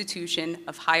forward-thinking institution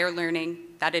of higher learning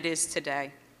that it is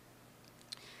today.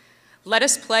 Let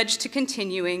us pledge to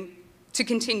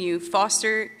continue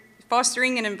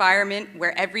fostering an environment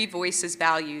where every voice is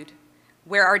valued,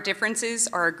 where our differences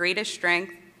are our greatest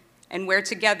strength, and where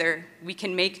together we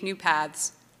can make new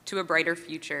paths to a brighter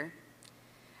future.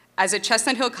 As a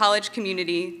Chestnut Hill College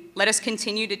community, let us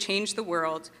continue to change the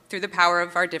world through the power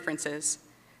of our differences.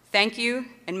 Thank you,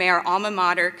 and may our alma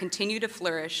mater continue to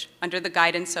flourish under the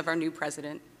guidance of our new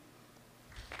president.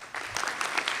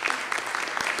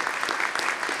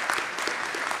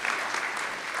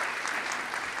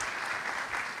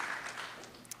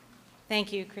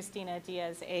 Thank you, Christina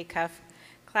Diaz-Acuff,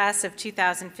 class of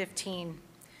 2015.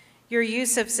 Your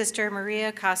use of Sister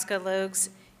Maria Casca-Logue's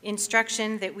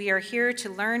instruction that we are here to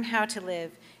learn how to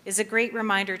live is a great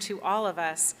reminder to all of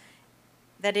us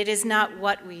that it is not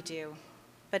what we do,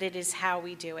 but it is how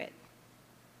we do it.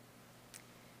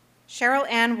 Cheryl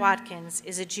Ann Watkins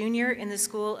is a junior in the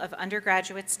School of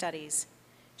Undergraduate Studies.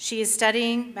 She is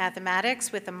studying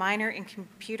mathematics with a minor in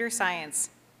computer science.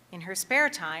 In her spare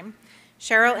time,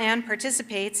 Cheryl Ann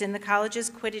participates in the college's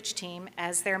Quidditch team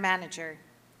as their manager.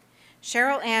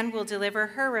 Cheryl Ann will deliver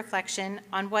her reflection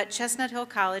on what Chestnut Hill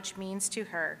College means to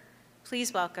her.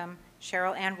 Please welcome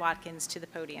Cheryl Ann Watkins to the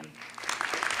podium.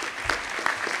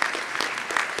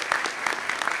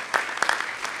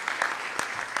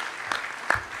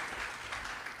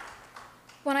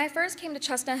 When I first came to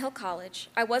Chestnut Hill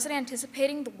College, I wasn't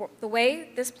anticipating the way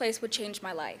this place would change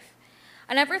my life.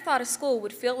 I never thought a school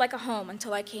would feel like a home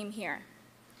until I came here.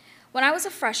 When I was a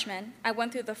freshman, I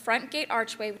went through the front gate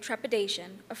archway with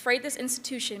trepidation, afraid this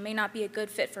institution may not be a good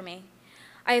fit for me.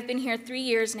 I have been here 3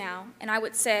 years now, and I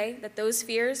would say that those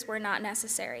fears were not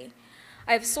necessary.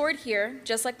 I have soared here,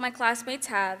 just like my classmates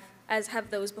have, as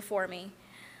have those before me.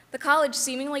 The college,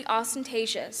 seemingly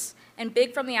ostentatious and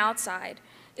big from the outside,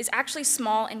 is actually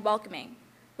small and welcoming,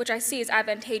 which I see as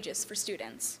advantageous for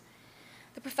students.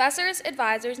 The professors,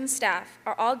 advisors, and staff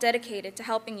are all dedicated to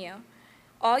helping you.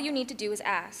 All you need to do is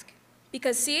ask.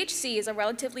 Because CHC is a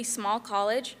relatively small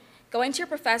college, going to your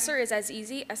professor is as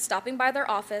easy as stopping by their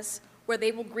office, where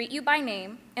they will greet you by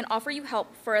name and offer you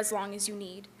help for as long as you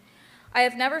need. I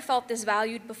have never felt this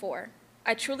valued before.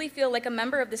 I truly feel like a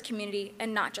member of this community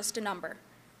and not just a number.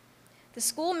 The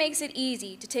school makes it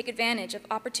easy to take advantage of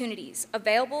opportunities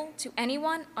available to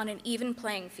anyone on an even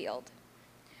playing field.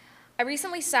 I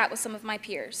recently sat with some of my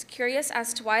peers, curious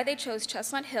as to why they chose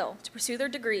Chestnut Hill to pursue their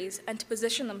degrees and to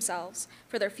position themselves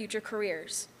for their future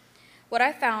careers. What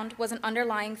I found was an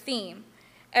underlying theme.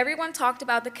 Everyone talked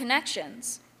about the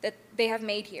connections that they have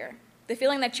made here, the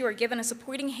feeling that you are given a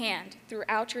supporting hand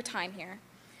throughout your time here.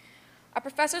 Our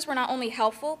professors were not only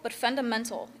helpful, but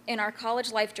fundamental in our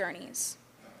college life journeys.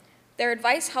 Their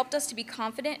advice helped us to be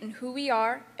confident in who we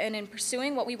are and in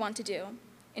pursuing what we want to do,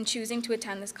 in choosing to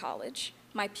attend this college.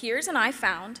 My peers and I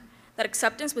found that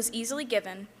acceptance was easily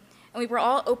given, and we were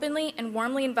all openly and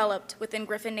warmly enveloped within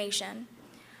Griffin Nation.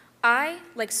 I,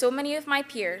 like so many of my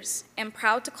peers, am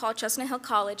proud to call Chestnut Hill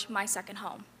College my second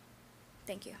home.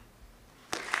 Thank you.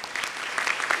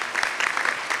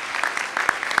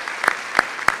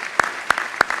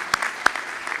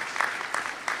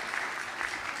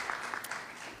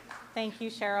 Thank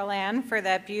you, Cheryl Ann, for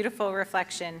that beautiful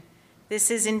reflection. This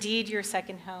is indeed your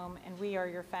second home, and we are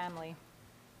your family.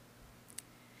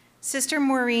 Sister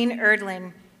Maureen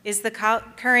Erdlin is the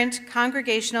current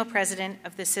congregational president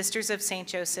of the Sisters of St.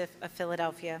 Joseph of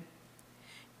Philadelphia.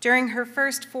 During her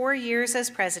first 4 years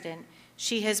as president,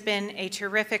 she has been a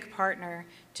terrific partner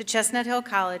to Chestnut Hill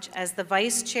College as the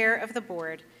vice chair of the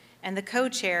board and the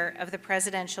co-chair of the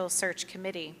Presidential Search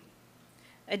Committee.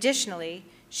 Additionally,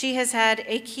 she has had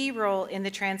a key role in the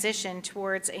transition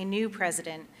towards a new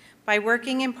president by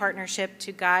working in partnership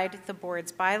to guide the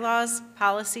board's bylaws,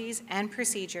 policies, and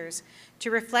procedures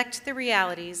to reflect the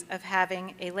realities of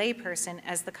having a layperson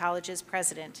as the college's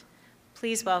president.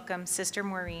 Please welcome Sister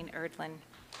Maureen Erdlin.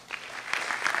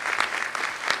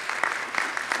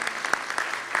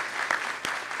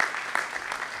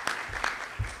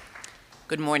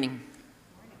 Good morning.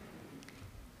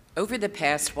 Over the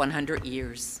past 100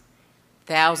 years,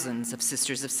 thousands of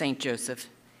Sisters of St. Joseph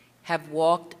have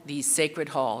walked these sacred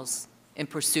halls in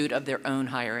pursuit of their own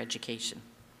higher education.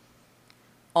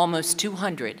 Almost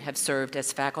 200 have served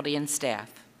as faculty and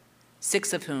staff,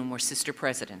 6 of whom were sister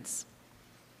presidents.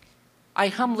 I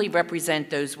humbly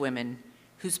represent those women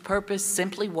whose purpose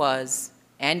simply was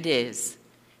and is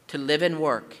to live and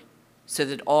work so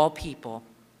that all people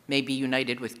may be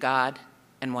united with God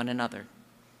and one another.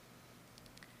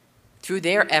 Through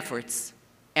their efforts,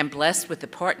 and blessed with the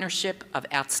partnership of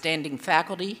outstanding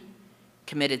faculty,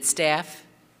 committed staff,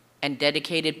 and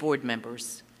dedicated board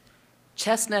members,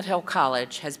 Chestnut Hill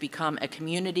College has become a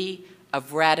community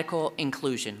of radical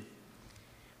inclusion,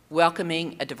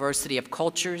 welcoming a diversity of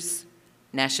cultures,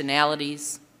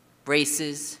 nationalities,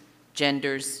 races,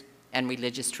 genders, and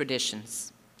religious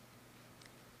traditions.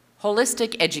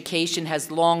 Holistic education has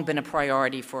long been a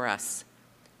priority for us,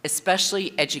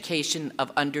 especially education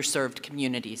of underserved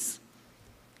communities.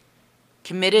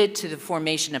 Committed to the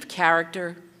formation of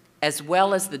character as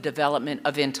well as the development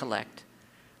of intellect,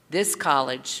 this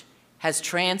college has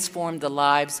transformed the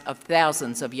lives of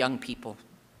thousands of young people.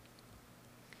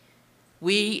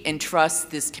 We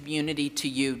entrust this community to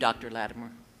you, Dr.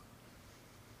 Latimer.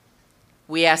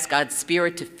 We ask God's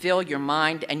Spirit to fill your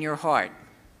mind and your heart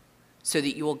so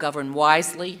that you will govern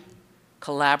wisely,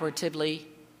 collaboratively,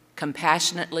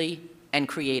 compassionately, and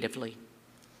creatively.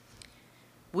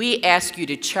 We ask you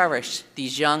to cherish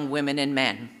these young women and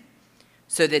men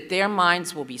so that their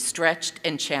minds will be stretched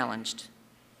and challenged,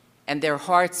 and their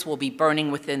hearts will be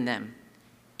burning within them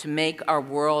to make our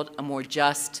world a more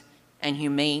just and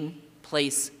humane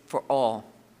place for all.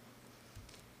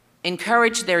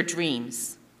 Encourage their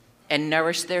dreams and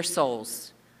nourish their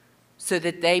souls so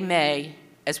that they may,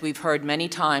 as we've heard many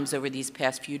times over these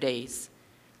past few days,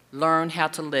 learn how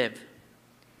to live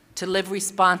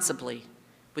responsibly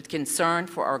with concern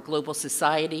for our global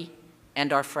society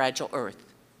and our fragile earth.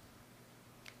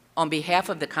 On behalf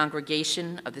of the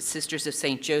congregation of the Sisters of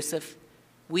St. Joseph,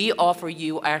 we offer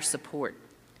you our support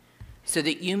so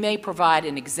that you may provide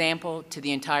an example to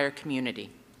the entire community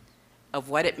of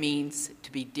what it means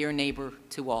to be dear neighbor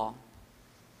to all.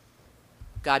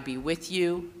 God be with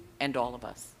you and all of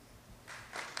us.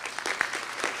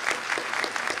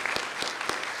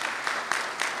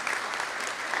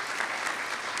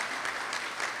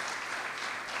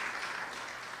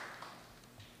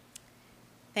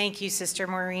 Thank you, Sister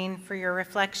Maureen, for your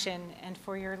reflection and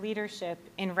for your leadership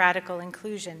in radical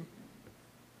inclusion.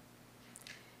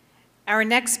 Our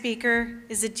next speaker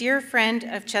is a dear friend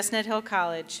of Chestnut Hill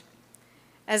College.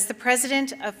 As the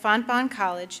president of Fontbonne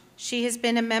College, she has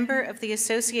been a member of the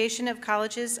Association of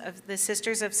Colleges of the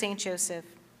Sisters of St. Joseph.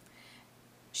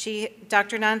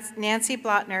 Dr. Nancy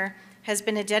Blotner has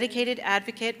been a dedicated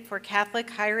advocate for Catholic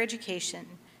higher education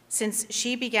since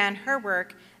she began her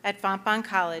work at Fontbonne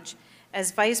College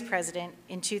as vice president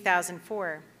in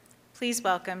 2004. Please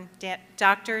welcome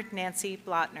Dr. Nancy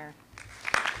Blotner.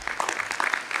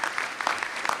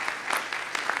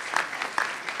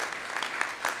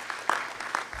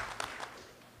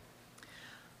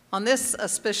 On this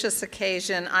auspicious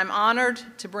occasion, I'm honored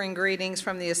to bring greetings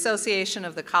from the Association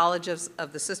of the Colleges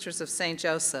of the Sisters of St.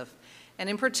 Joseph, and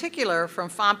in particular from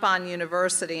Fontbonne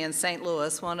University in St.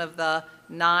 Louis, one of the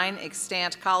 9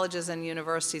 extant colleges and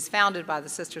universities founded by the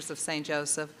Sisters of St.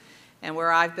 Joseph, and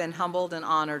where I've been humbled and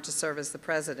honored to serve as the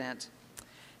president.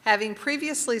 Having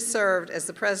previously served as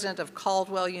the president of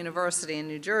Caldwell University in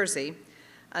New Jersey,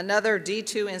 another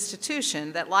D2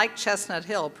 institution that, like Chestnut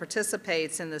Hill,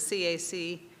 participates in the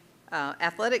CAC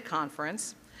Athletic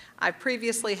Conference, I've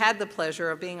previously had the pleasure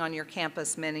of being on your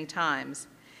campus many times.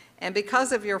 And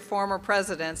because of your former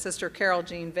president, Sister Carol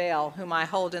Jean Vale, whom I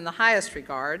hold in the highest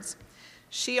regards,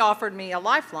 she offered me a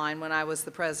lifeline when I was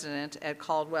the president at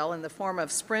Caldwell in the form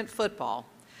of sprint football.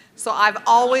 So I've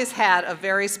always had a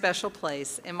very special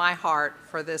place in my heart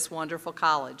for this wonderful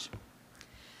college.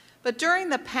 But during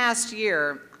the past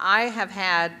year, I have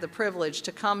had the privilege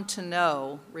to come to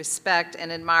know, respect,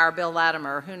 and admire Bill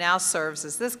Latimer, who now serves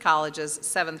as this college's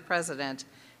 7th president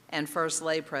and first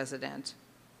lay president.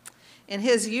 In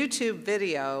his YouTube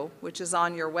video, which is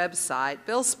on your website,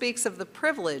 Bill speaks of the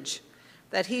privilege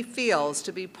that he feels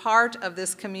to be part of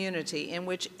this community in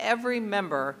which every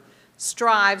member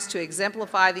strives to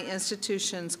exemplify the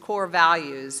institution's core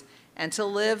values and to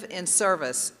live in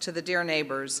service to the dear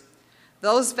neighbors.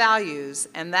 Those values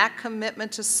and that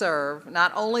commitment to serve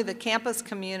not only the campus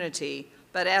community,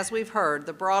 but as we've heard,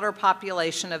 the broader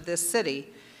population of this city,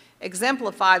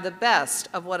 exemplify the best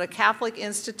of what a Catholic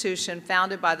institution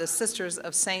founded by the Sisters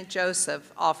of St.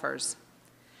 Joseph offers.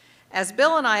 As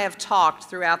Bill and I have talked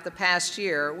throughout the past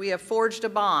year, we have forged a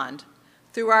bond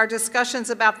through our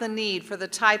discussions about the need for the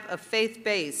type of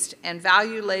faith-based and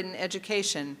value-laden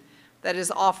education that is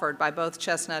offered by both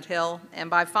Chestnut Hill and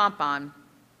by Fontbonne.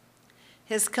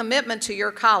 His commitment to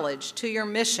your college, to your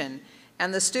mission,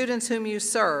 and the students whom you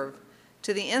serve,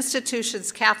 to the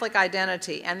institution's Catholic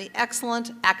identity and the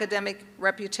excellent academic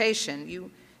reputation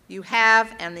you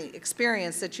have and the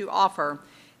experience that you offer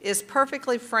is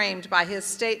perfectly framed by his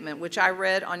statement, which I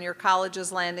read on your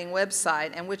college's landing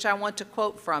website and which I want to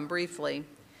quote from briefly.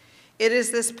 "It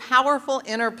is this powerful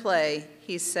interplay,"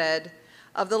 he said,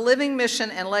 "of the living mission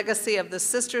and legacy of the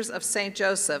Sisters of St.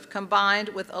 Joseph combined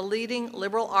with a leading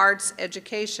liberal arts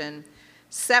education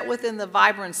set within the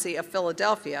vibrancy of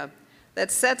Philadelphia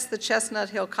that sets the Chestnut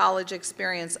Hill College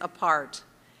experience apart."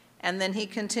 And then he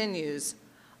continues,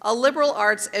 "A liberal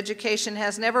arts education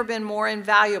has never been more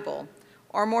invaluable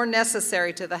or more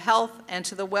necessary to the health and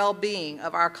to the well-being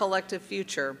of our collective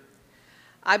future.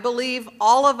 I believe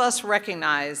all of us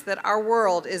recognize that our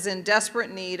world is in desperate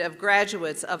need of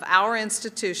graduates of our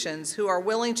institutions who are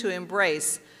willing to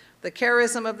embrace the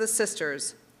charism of the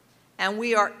sisters, and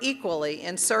we are equally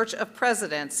in search of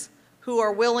presidents who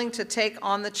are willing to take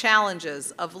on the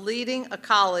challenges of leading a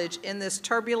college in this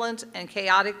turbulent and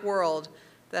chaotic world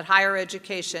that higher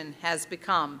education has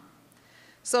become.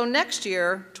 So next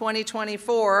year,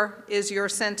 2024, is your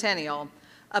centennial,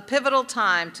 a pivotal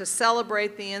time to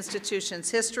celebrate the institution's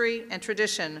history and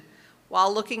tradition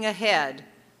while looking ahead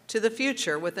to the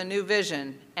future with a new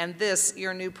vision, and this,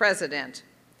 your new president.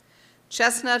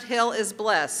 Chestnut Hill is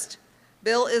blessed.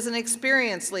 Bill is an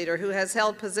experienced leader who has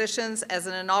held positions as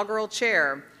an inaugural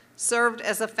chair, served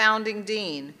as a founding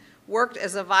dean, worked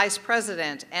as a vice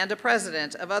president and a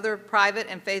president of other private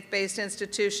and faith-based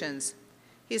institutions.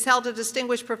 He's held a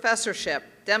distinguished professorship,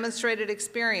 demonstrated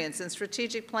experience in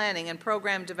strategic planning and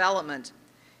program development.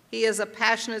 He is a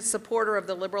passionate supporter of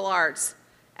the liberal arts,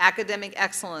 academic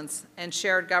excellence, and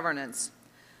shared governance.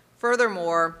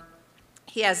 Furthermore,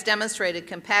 he has demonstrated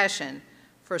compassion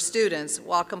for students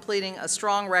while completing a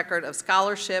strong record of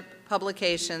scholarship,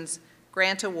 publications,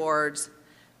 grant awards.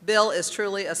 Bill is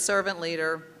truly a servant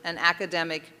leader, an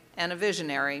academic, and a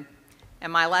visionary.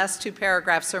 and my last two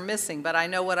paragraphs are missing, but I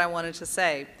know what I wanted to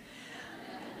say.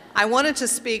 I wanted to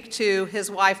speak to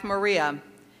his wife, Maria,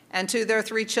 and to their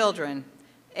three children,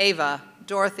 Ava,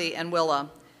 Dorothy, and Willa,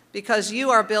 because you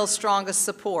are Bill's strongest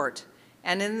support.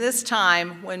 And in this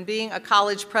time, when being a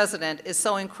college president is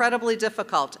so incredibly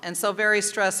difficult and so very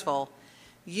stressful,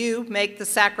 you make the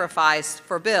sacrifice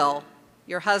for Bill,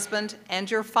 your husband, and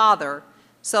your father,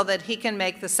 so that he can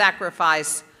make the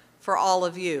sacrifice for all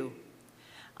of you.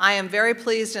 I am very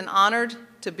pleased and honored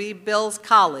to be Bill's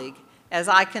colleague as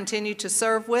I continue to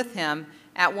serve with him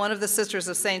at one of the Sisters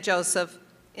of St. Joseph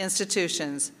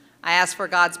institutions. I ask for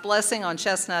God's blessing on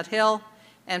Chestnut Hill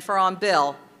and on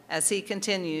Bill as he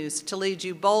continues to lead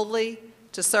you boldly,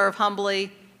 to serve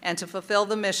humbly, and to fulfill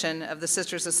the mission of the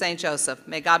Sisters of St. Joseph.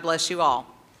 May God bless you all.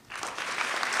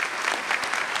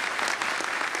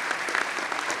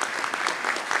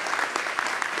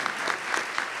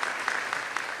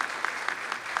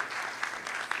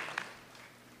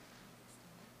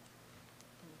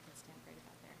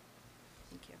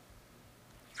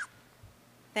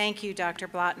 Thank you, Dr.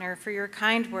 Blattner, for your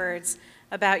kind words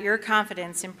about your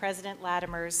confidence in President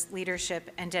Latimer's leadership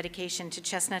and dedication to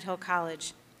Chestnut Hill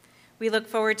College. We look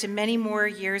forward to many more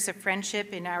years of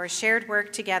friendship in our shared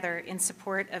work together in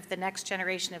support of the next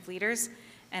generation of leaders,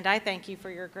 and I thank you for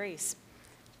your grace.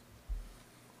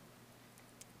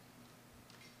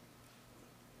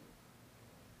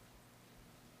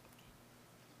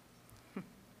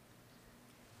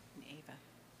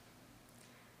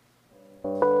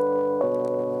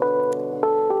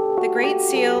 The Great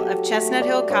Seal of Chestnut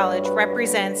Hill College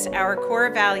represents our core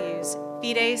values,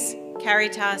 Fides,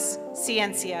 Caritas,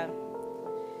 Scientia.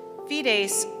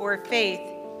 Fides, or faith,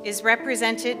 is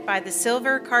represented by the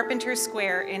silver carpenter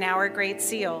square in our Great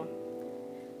Seal.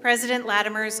 President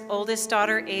Latimer's oldest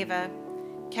daughter, Ava,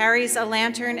 carries a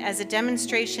lantern as a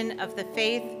demonstration of the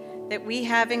faith that we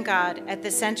have in God at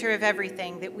the center of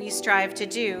everything that we strive to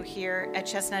do here at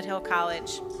Chestnut Hill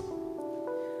College.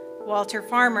 Walter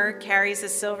Farmer carries a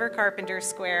silver carpenter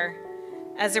square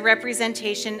as a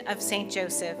representation of St.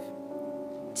 Joseph.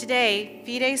 Today,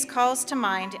 Fides calls to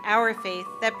mind our faith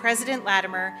that President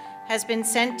Latimer has been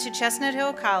sent to Chestnut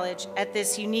Hill College at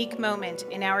this unique moment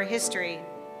in our history.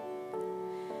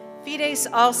 Fides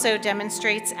also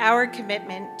demonstrates our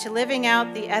commitment to living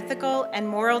out the ethical and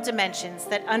moral dimensions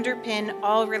that underpin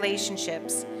all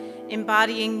relationships,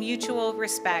 embodying mutual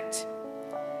respect.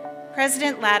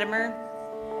 President Latimer,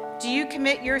 do you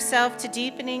commit yourself to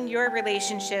deepening your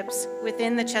relationships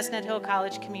within the Chestnut Hill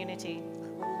College community?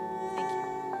 Thank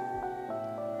you.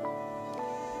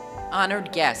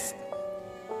 Honored guests,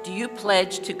 do you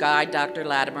pledge to guide Dr.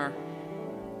 Latimer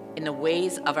in the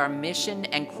ways of our mission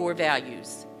and core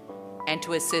values, and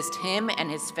to assist him and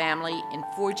his family in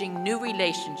forging new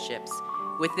relationships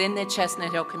within the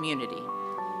Chestnut Hill community?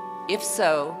 If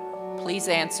so, please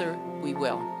answer, we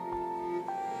will.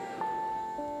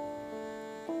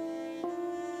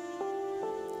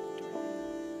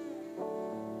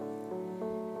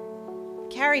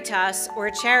 Caritas, or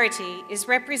charity, is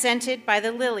represented by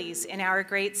the lilies in our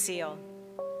Great Seal.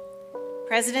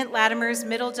 President Latimer's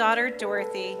middle daughter,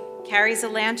 Dorothy, carries a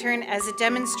lantern as a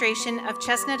demonstration of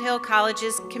Chestnut Hill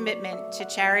College's commitment to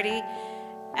charity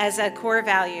as a core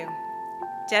value.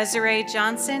 Desiree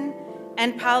Johnson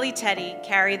and Polly Teddy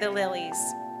carry the lilies.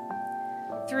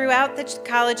 Throughout the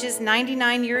college's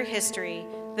 99-year history,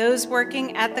 those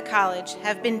working at the college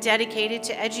have been dedicated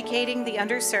to educating the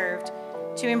underserved,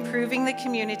 to improving the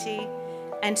community,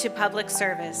 and to public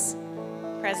service.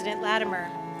 President Latimer,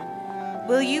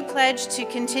 will you pledge to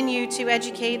continue to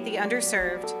educate the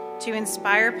underserved, to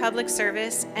inspire public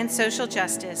service and social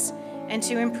justice, and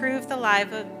to improve the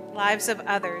lives of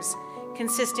others,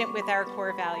 consistent with our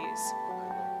core values?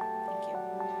 Thank you.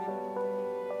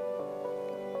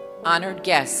 Honored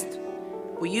guests,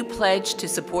 will you pledge to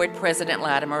support President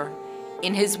Latimer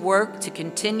in his work to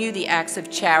continue the acts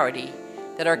of charity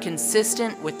that are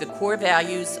consistent with the core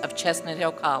values of Chestnut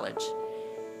Hill College?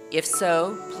 If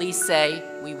so, please say,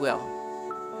 we will.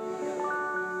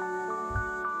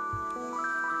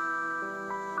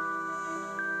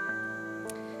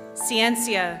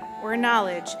 Scientia, or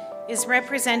knowledge, is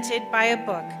represented by a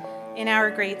book in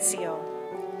our Great Seal.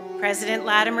 President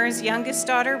Latimer's youngest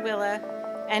daughter, Willa,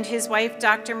 and his wife,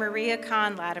 Dr. Maria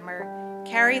Kahn Latimer,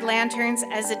 carry lanterns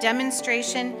as a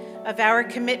demonstration of our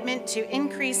commitment to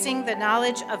increasing the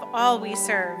knowledge of all we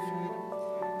serve.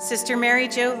 Sister Mary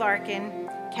Jo Larkin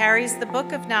carries the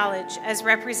Book of Knowledge as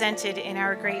represented in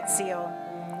our Great Seal.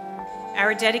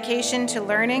 Our dedication to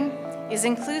learning is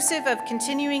inclusive of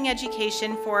continuing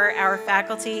education for our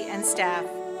faculty and staff,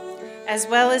 as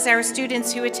well as our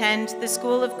students who attend the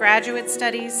School of Graduate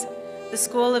Studies, the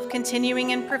School of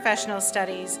Continuing and Professional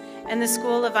Studies, and the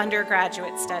School of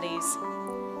Undergraduate Studies.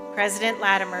 President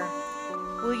Latimer,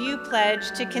 will you pledge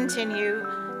to continue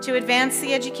to advance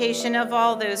the education of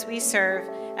all those we serve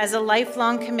as a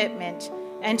lifelong commitment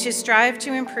and to strive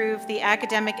to improve the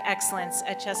academic excellence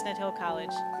at Chestnut Hill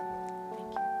College?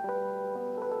 Thank you.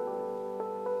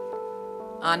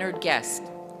 Honored guest,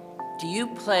 do you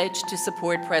pledge to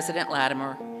support President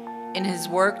Latimer in his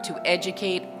work to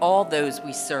educate all those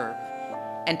we serve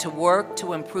and to work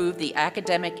to improve the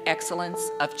academic excellence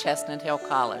of Chestnut Hill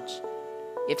College?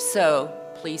 If so,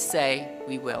 please say,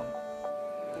 "We will."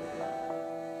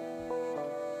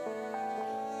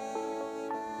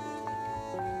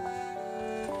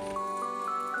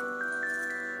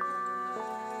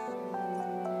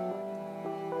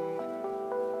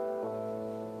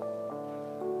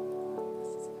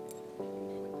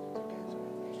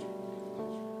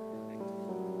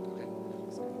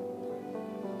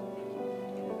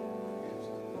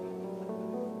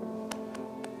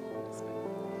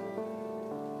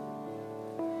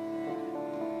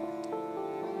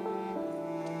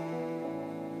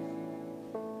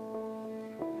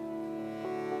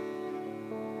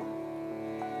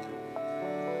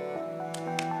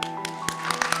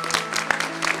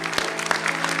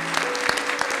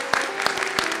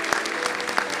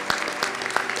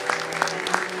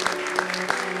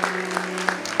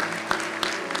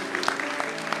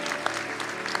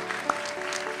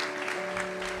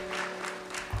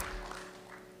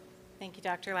 Thank you,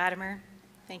 Dr. Latimer.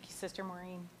 Thank you, Sister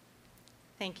Maureen.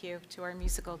 Thank you to our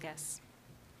musical guests.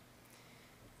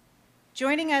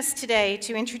 Joining us today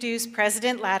to introduce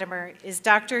President Latimer is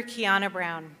Dr. Kiana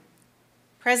Brown.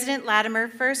 President Latimer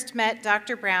first met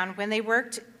Dr. Brown when they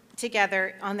worked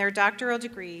together on their doctoral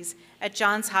degrees at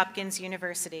Johns Hopkins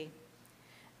University.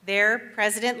 There,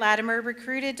 President Latimer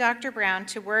recruited Dr. Brown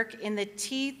to work in the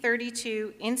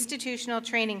T32 Institutional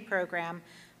Training Program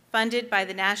funded by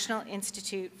the National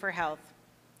Institute for Health.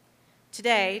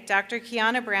 Today, Dr.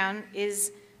 Kiana Brown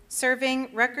is serving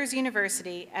Rutgers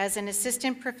University as an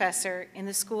assistant professor in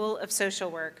the School of Social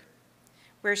Work,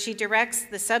 where she directs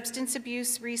the Substance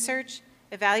Abuse Research,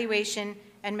 Evaluation,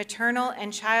 and Maternal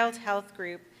and Child Health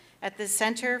Group at the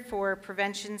Center for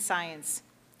Prevention Science.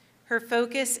 Her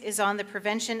focus is on the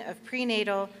prevention of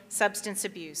prenatal substance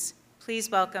abuse. Please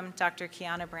welcome Dr.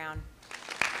 Kiana Brown.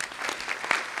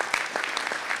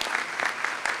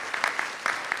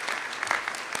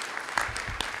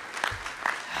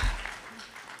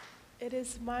 It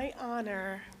is my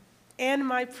honor and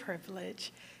my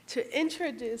privilege to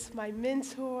introduce my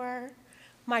mentor,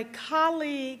 my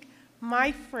colleague,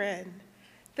 my friend,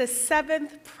 the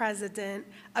 7th president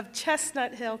of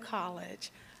Chestnut Hill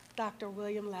College, Dr.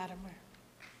 William Latimer.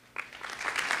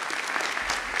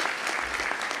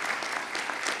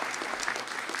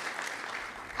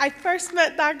 I first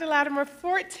met Dr. Latimer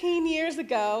 14 years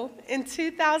ago in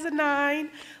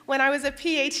 2009 when I was a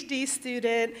Ph.D.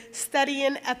 student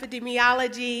studying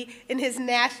epidemiology in his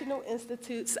National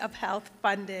Institutes of Health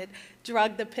funded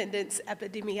drug dependence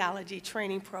epidemiology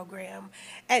training program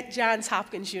at Johns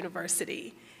Hopkins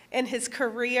University. And his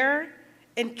career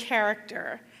and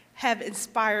character have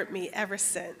inspired me ever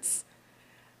since.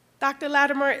 Dr.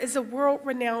 Latimer is a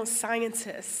world-renowned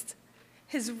scientist.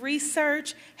 His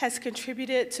research has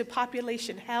contributed to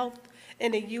population health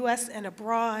in the U.S. and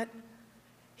abroad.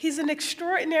 He's an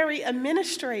extraordinary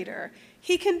administrator.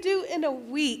 He can do in a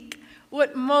week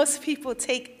what most people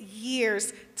take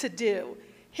years to do.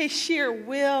 His sheer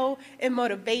will and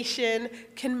motivation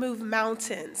can move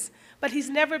mountains, but he's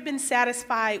never been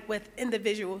satisfied with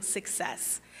individual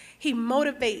success. He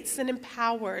motivates and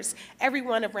empowers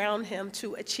everyone around him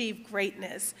to achieve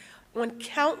greatness. On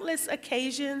countless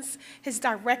occasions, his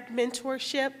direct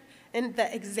mentorship and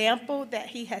the example that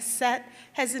he has set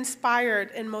has inspired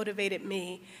and motivated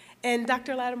me. And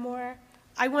Dr. Latimer,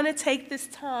 I want to take this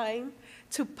time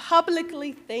to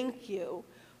publicly thank you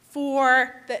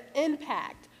for the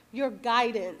impact your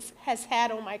guidance has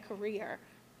had on my career.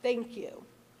 Thank you.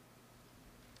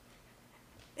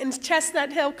 In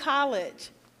Chestnut Hill College,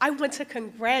 I want to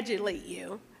congratulate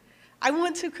you. I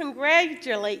want to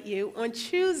congratulate you on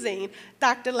choosing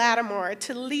Dr. Latimer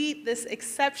to lead this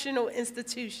exceptional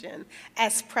institution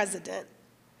as president.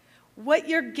 What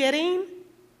you're getting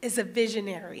is a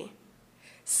visionary,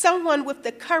 someone with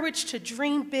the courage to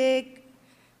dream big,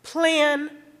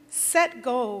 plan, set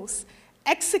goals,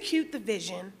 execute the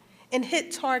vision, and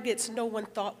hit targets no one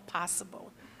thought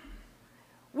possible.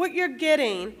 What you're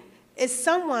getting is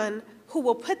someone who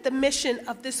will put the mission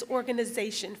of this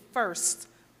organization first,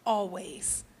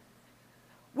 always.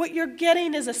 What you're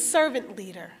getting is a servant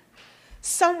leader,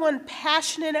 someone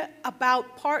passionate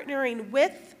about partnering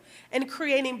with and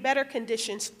creating better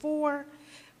conditions for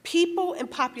people and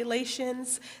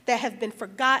populations that have been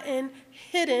forgotten,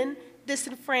 hidden,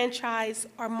 disenfranchised,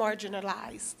 or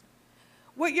marginalized.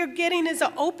 What you're getting is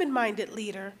an open-minded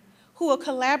leader who will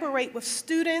collaborate with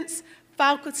students,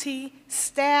 faculty,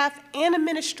 staff, and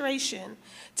administration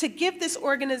to give this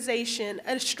organization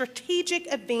a strategic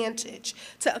advantage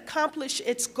to accomplish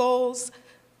its goals.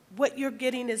 What you're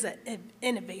getting is an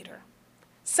innovator,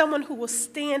 someone who will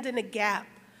stand in the gap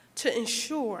to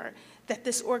ensure that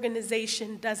this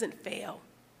organization doesn't fail.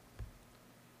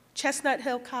 Chestnut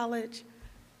Hill College,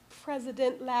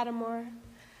 President Latimer,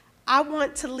 I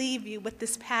want to leave you with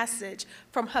this passage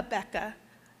from Habakkuk,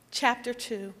 chapter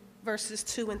 2, verses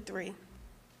 2 and 3.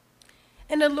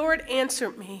 And the Lord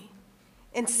answered me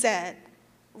and said,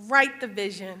 write the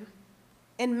vision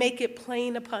and make it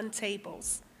plain upon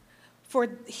tables, for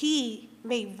he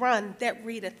may run that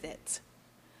readeth it.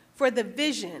 For the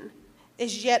vision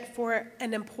is yet for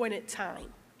an appointed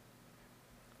time.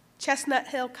 Chestnut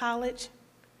Hill College,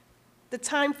 the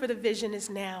time for the vision is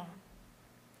now.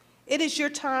 It is your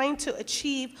time to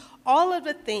achieve all of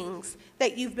the things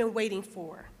that you've been waiting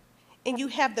for, and you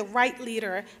have the right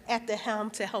leader at the helm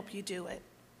to help you do it.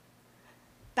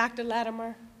 Dr.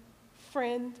 Latimer,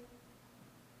 friend,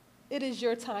 it is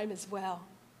your time as well.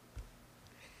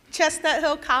 Chestnut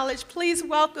Hill College, please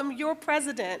welcome your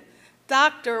president,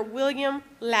 Dr. William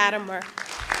Latimer.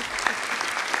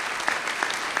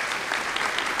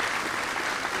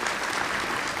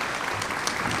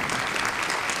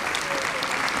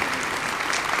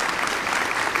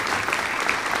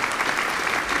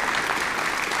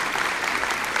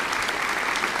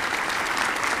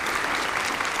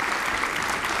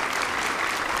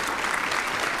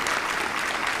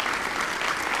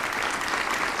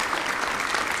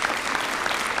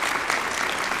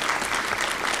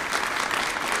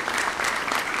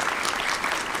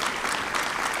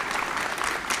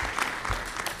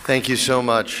 Thank you so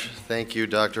much. Thank you,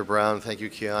 Dr. Brown. Thank you,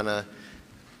 Kiana.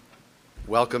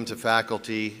 Welcome to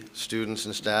faculty, students,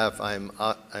 and staff. I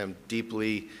am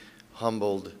deeply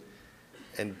humbled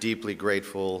and deeply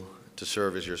grateful to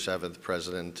serve as your 7th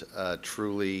president.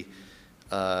 Truly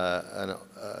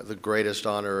the greatest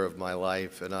honor of my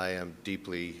life, and I am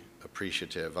deeply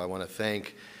appreciative. I want to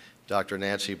thank Dr.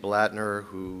 Nancy Blattner,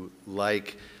 who,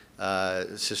 like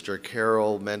Sister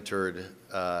Carol, mentored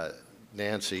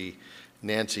Nancy.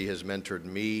 Nancy has mentored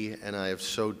me, and I have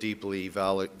so deeply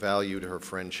valued her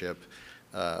friendship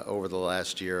over the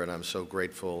last year, and I'm so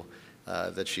grateful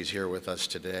that she's here with us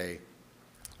today.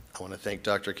 I want to thank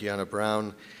Dr. Kiana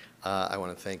Brown. I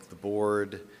want to thank the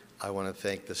board. I want to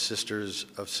thank the Sisters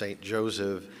of St.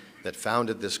 Joseph that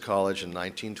founded this college in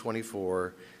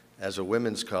 1924 as a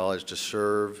women's college to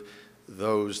serve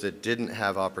those that didn't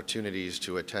have opportunities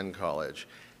to attend college.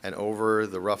 And over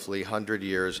the roughly 100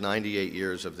 years, 98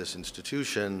 years of this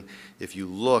institution, if you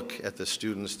look at the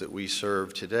students that we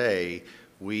serve today,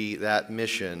 that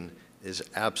mission is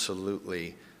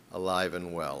absolutely alive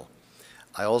and well.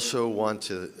 I also want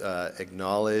to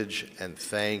acknowledge and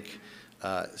thank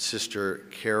Sister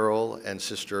Carol and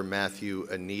Sister Matthew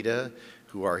Anita,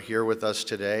 who are here with us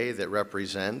today, that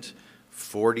represent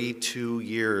 42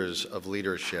 years of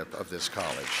leadership of this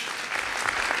college.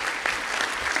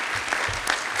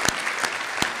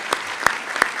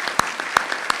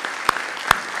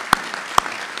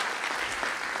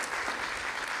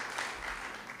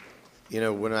 You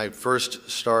know, when I first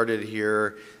started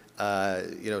here,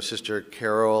 Sister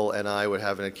Carol and I would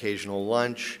have an occasional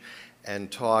lunch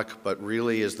and talk, but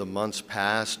really as the months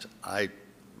passed, I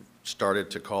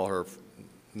started to call her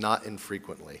not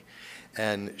infrequently.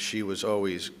 And she was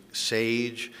always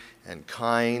sage and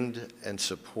kind and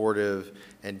supportive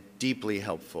and deeply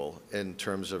helpful in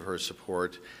terms of her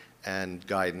support and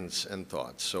guidance and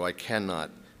thoughts. So I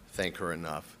cannot thank her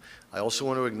enough. I also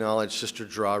want to acknowledge Sister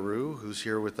Draru, who's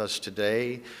here with us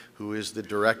today, who is the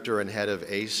director and head of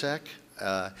ASEC,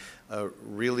 a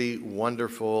really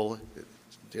wonderful,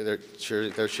 there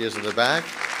she is in the back.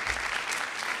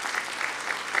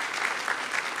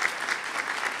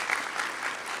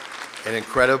 An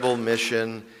incredible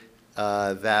mission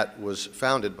that was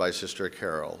founded by Sister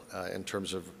Carol in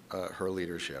terms of her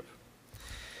leadership.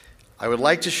 I would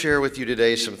like to share with you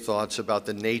today some thoughts about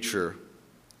the nature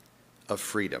of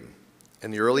freedom. In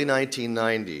the early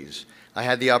 1990s, I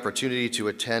had the opportunity to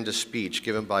attend a speech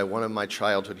given by one of my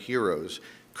childhood heroes,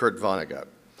 Kurt Vonnegut,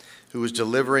 who was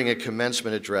delivering a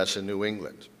commencement address in New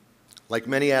England. Like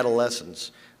many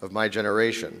adolescents of my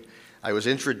generation, I was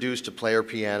introduced to player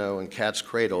piano and cat's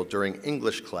cradle during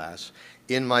English class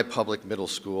in my public middle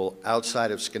school outside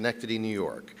of Schenectady, New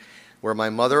York, where my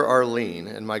mother Arlene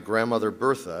and my grandmother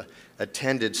Bertha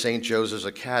attended St. Joseph's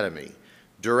Academy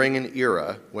during an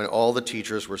era when all the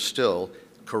teachers were still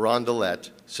Carondelet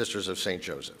Sisters of St.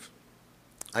 Joseph.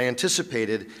 I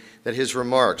anticipated that his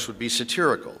remarks would be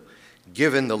satirical,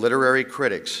 given the literary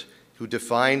critics who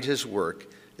defined his work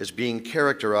as being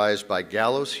characterized by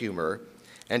gallows humor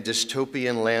and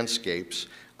dystopian landscapes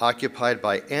occupied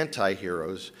by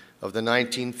anti-heroes of the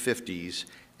 1950s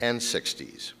and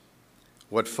 60s.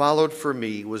 What followed for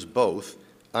me was both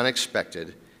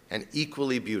unexpected and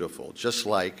equally beautiful, just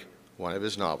like one of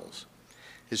his novels.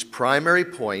 His primary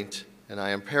point, and I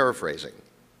am paraphrasing,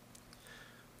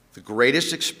 the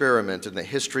greatest experiment in the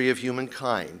history of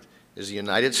humankind is the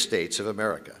United States of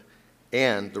America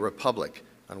and the republic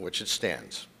on which it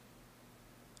stands.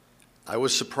 I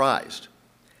was surprised.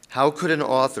 How could an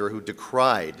author who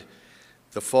decried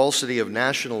the falsity of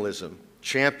nationalism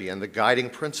champion the guiding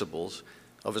principles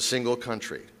of a single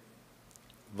country?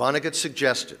 Vonnegut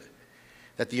suggested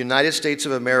that the United States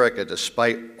of America,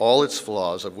 despite all its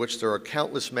flaws, of which there are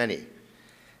countless many,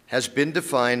 has been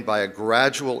defined by a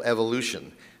gradual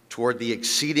evolution toward the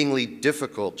exceedingly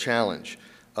difficult challenge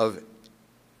of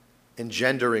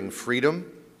engendering freedom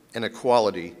and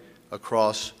equality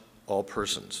across all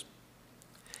persons.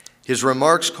 His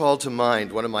remarks called to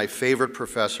mind one of my favorite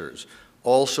professors,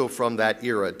 also from that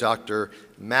era, Dr.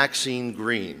 Maxine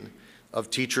Green of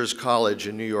Teachers College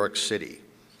in New York City,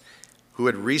 who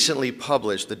had recently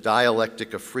published The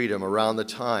Dialectic of Freedom around the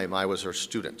time I was her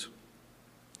student.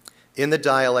 In The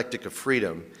Dialectic of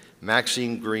Freedom,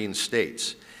 Maxine Green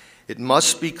states, "It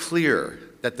must be clear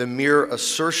that the mere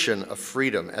assertion of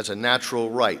freedom as a natural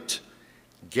right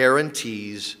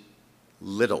guarantees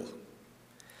little.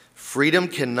 Freedom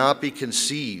cannot be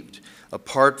conceived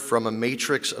apart from a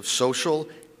matrix of social,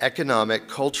 economic,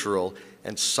 cultural,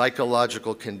 and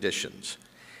psychological conditions.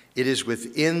 It is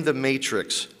within the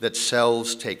matrix that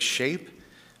selves take shape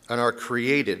and are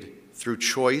created through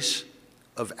choice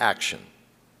of action."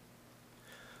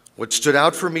 What stood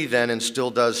out for me then and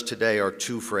still does today are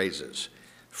two phrases: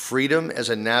 freedom as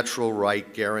a natural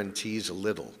right guarantees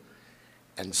little,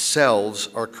 and selves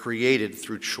are created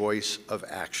through choice of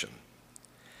action.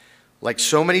 Like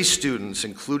so many students,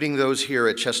 including those here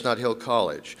at Chestnut Hill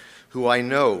College, who I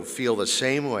know feel the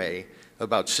same way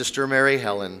about Sister Mary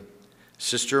Helen,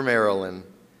 Sister Marilyn,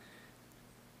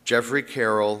 Jeffrey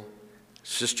Carroll,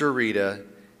 Sister Rita,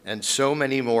 and so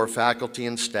many more faculty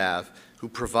and staff who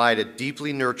provide a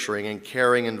deeply nurturing and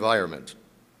caring environment,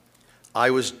 I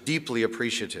was deeply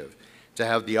appreciative to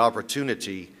have the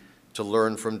opportunity to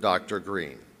learn from Dr.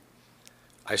 Green.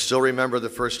 I still remember the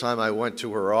first time I went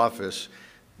to her office,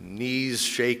 knees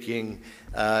shaking,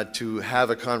 to have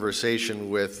a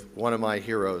conversation with one of my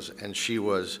heroes, and she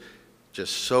was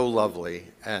just so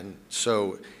lovely and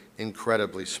so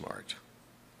incredibly smart.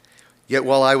 Yet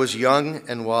while I was young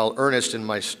and while earnest in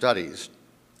my studies,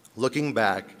 looking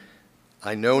back,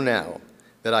 I know now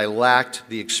that I lacked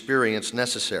the experience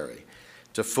necessary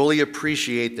to fully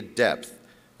appreciate the depth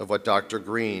of what Dr.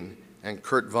 Green and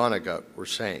Kurt Vonnegut were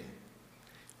saying.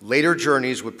 Later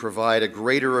journeys would provide a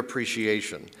greater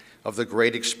appreciation of the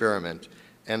great experiment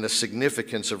and the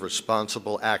significance of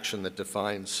responsible action that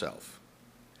defines self.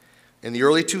 In the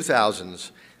early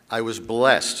 2000s, I was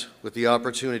blessed with the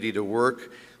opportunity to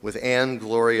work with Anne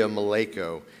Gloria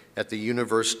Maleko at the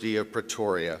University of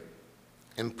Pretoria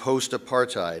in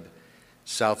post-apartheid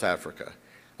South Africa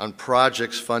on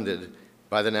projects funded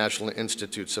by the National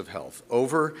Institutes of Health.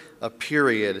 Over a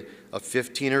period of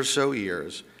 15 or so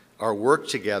years, our work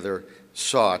together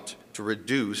sought to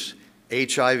reduce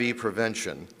HIV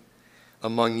prevention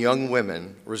among young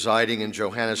women residing in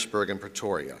Johannesburg and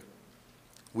Pretoria.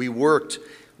 We worked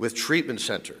with treatment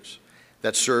centers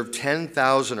that served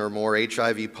 10,000 or more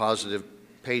HIV-positive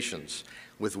patients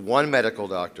with one medical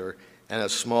doctor and a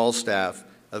small staff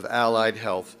of allied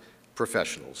health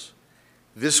professionals.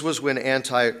 This was when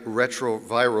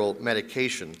antiretroviral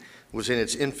medication was in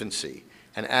its infancy,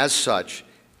 and as such,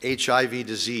 HIV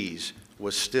disease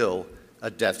was still a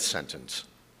death sentence.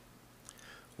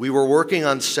 We were working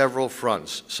on several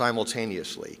fronts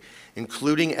simultaneously,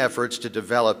 including efforts to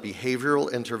develop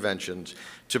behavioral interventions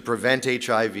to prevent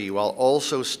HIV while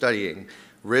also studying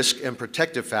risk and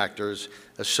protective factors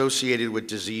associated with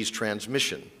disease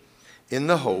transmission, in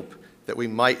the hope that we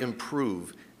might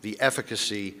improve the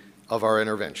efficacy of our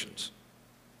interventions.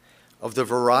 Of the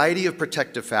variety of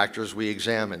protective factors we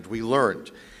examined, we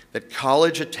learned that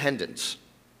college attendance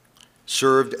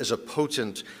served as a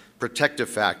potent protective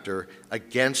factor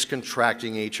against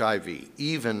contracting HIV,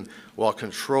 even while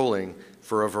controlling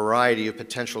for a variety of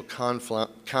potential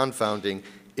confounding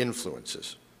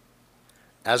influences.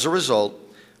 As a result,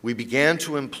 we began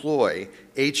to employ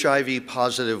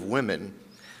HIV-positive women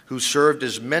who served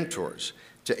as mentors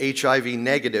to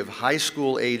HIV-negative high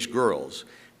school-age girls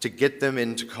to get them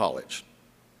into college.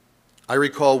 I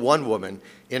recall one woman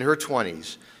in her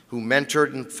 20s who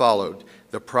mentored and followed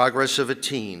the progress of a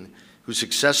teen who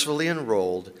successfully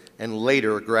enrolled and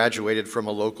later graduated from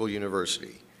a local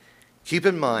university. Keep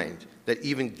in mind that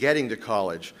even getting to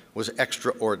college was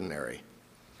extraordinary.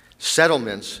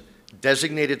 Settlements,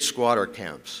 designated squatter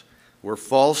camps, were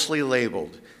falsely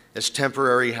labeled as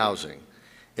temporary housing,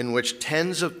 in which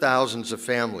tens of thousands of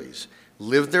families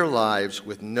lived their lives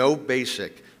with no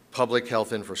basic public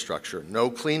health infrastructure, no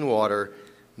clean water,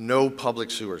 no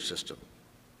public sewer system.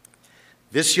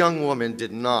 This young woman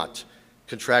did not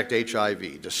contract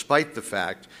HIV, despite the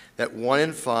fact that 1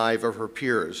 in 5 of her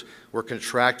peers were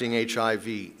contracting HIV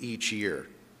each year.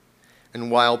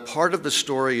 And while part of the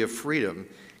story of freedom,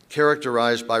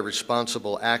 characterized by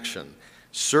responsible action,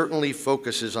 certainly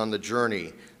focuses on the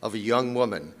journey of a young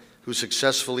woman who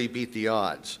successfully beat the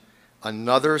odds,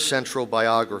 another central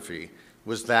biography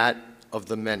was that of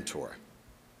the mentor.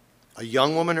 A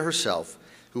young woman herself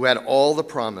who had all the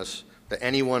promise that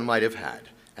anyone might have had,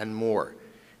 and more,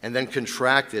 and then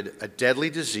contracted a deadly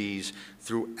disease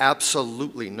through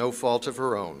absolutely no fault of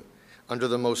her own, under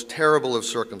the most terrible of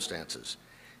circumstances,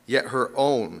 yet her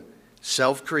own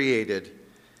self-created,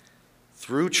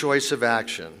 through choice of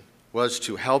action, was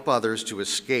to help others to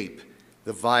escape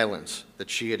the violence that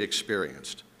she had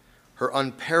experienced. Her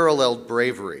unparalleled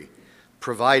bravery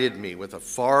provided me with a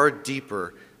far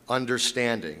deeper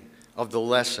understanding of the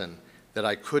lesson that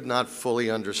I could not fully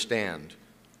understand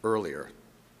earlier.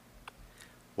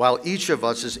 While each of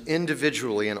us as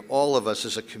individually and all of us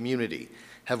as a community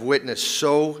have witnessed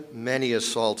so many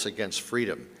assaults against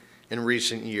freedom in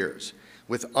recent years,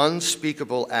 with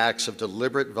unspeakable acts of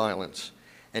deliberate violence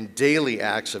and daily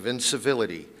acts of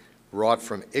incivility wrought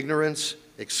from ignorance,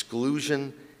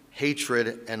 exclusion,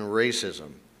 hatred, and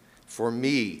racism, for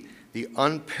me, the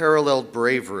unparalleled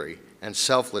bravery and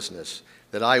selflessness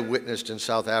that I witnessed in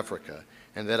South Africa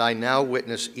and that I now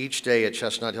witness each day at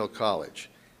Chestnut Hill College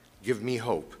give me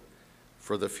hope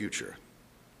for the future.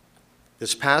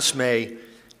 This past May,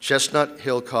 Chestnut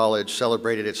Hill College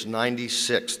celebrated its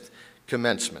 96th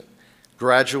commencement,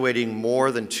 graduating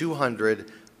more than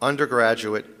 200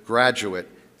 undergraduate, graduate,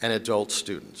 and adult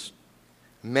students.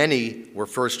 Many were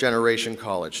first-generation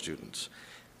college students.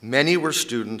 Many were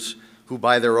students who,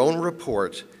 by their own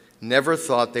report, never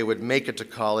thought they would make it to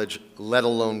college, let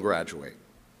alone graduate.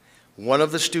 One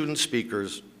of the student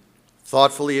speakers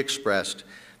thoughtfully expressed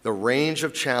the range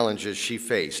of challenges she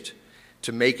faced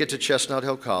to make it to Chestnut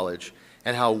Hill College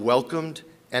and how welcomed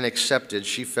and accepted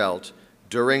she felt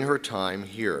during her time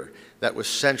here that was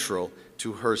central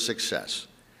to her success.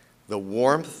 The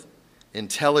warmth,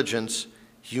 intelligence,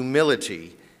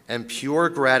 humility, and pure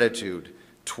gratitude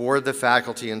toward the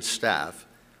faculty and staff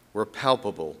were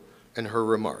palpable in her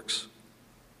remarks.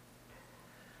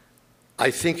 I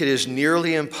think it is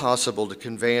nearly impossible to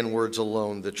convey in words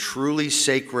alone the truly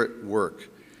sacred work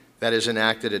that is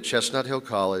enacted at Chestnut Hill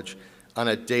College on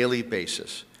a daily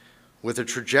basis, with a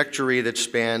trajectory that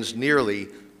spans nearly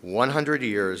 100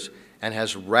 years and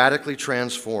has radically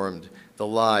transformed the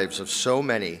lives of so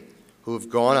many who have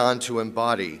gone on to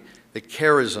embody the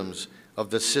charisms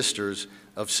of the Sisters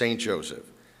of St. Joseph,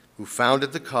 who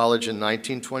founded the college in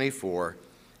 1924,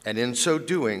 and in so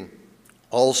doing,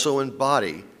 also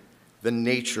embody the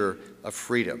nature of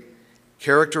freedom,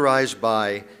 characterized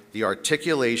by the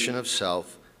articulation of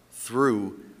self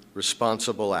through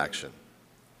responsible action.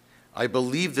 I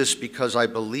believe this because I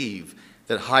believe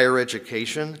that higher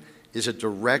education is a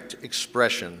direct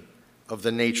expression of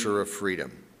the nature of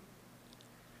freedom.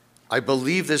 I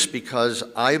believe this because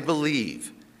I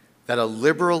believe that a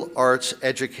liberal arts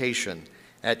education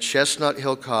at Chestnut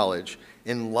Hill College,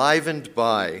 enlivened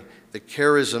by the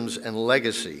charisms and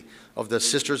legacy of the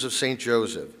Sisters of St.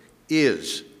 Joseph,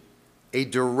 is a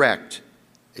direct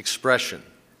expression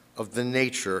of the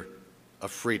nature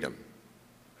of freedom.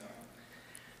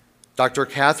 Dr.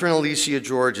 Catherine Alicia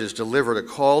Georges delivered a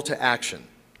call to action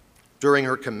during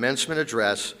her commencement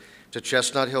address to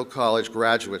Chestnut Hill College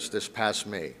graduates this past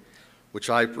May, which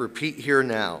I repeat here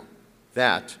now,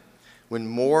 that when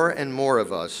more and more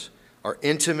of us are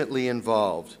intimately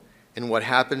involved in what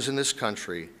happens in this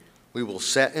country, we will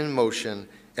set in motion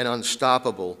an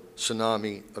unstoppable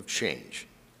tsunami of change.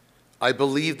 I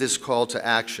believe this call to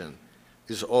action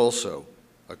is also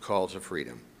a call to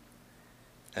freedom.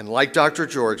 And like Dr.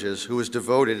 Georges, who has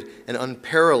devoted an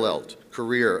unparalleled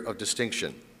career of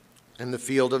distinction in the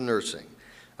field of nursing,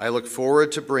 I look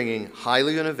forward to bringing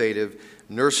highly innovative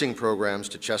nursing programs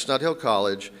to Chestnut Hill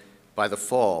College, by the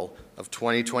fall of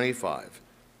 2025,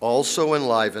 also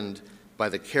enlivened by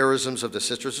the charisms of the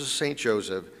Sisters of St.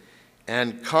 Joseph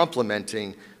and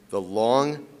complementing the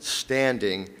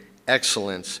long-standing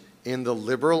excellence in the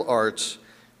liberal arts,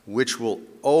 which will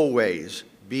always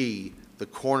be the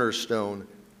cornerstone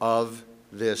of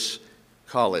this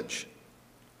college.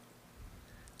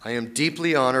 I am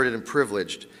deeply honored and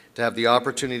privileged to have the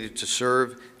opportunity to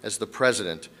serve as the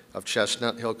president of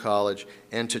Chestnut Hill College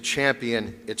and to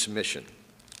champion its mission.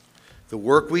 The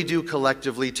work we do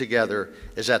collectively together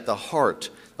is at the heart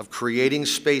of creating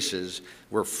spaces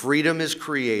where freedom is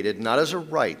created, not as a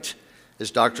right, as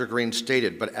Dr. Green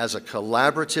stated, but as a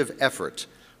collaborative effort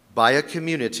by a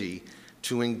community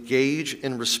to engage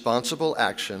in responsible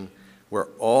action where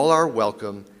all are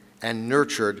welcome and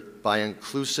nurtured by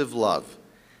inclusive love,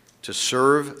 to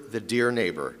serve the dear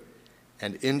neighbor,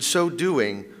 and in so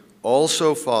doing,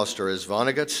 also foster, as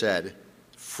Vonnegut said,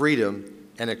 freedom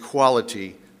and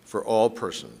equality for all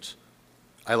persons.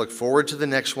 I look forward to the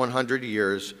next 100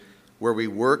 years where we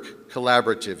work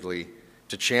collaboratively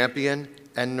to champion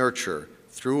and nurture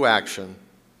through action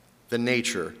the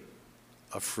nature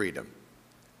of freedom.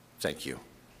 Thank you.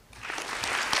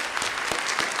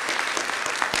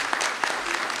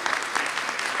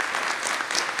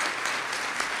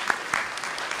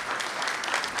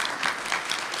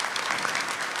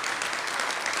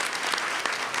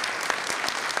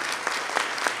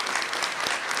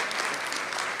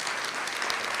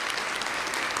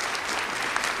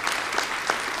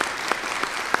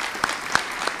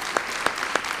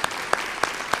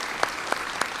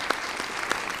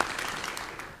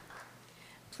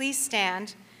 Please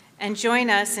stand and join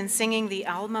us in singing the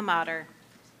Alma Mater.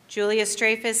 Julia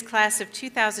Strafus, class of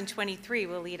 2023,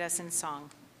 will lead us in song.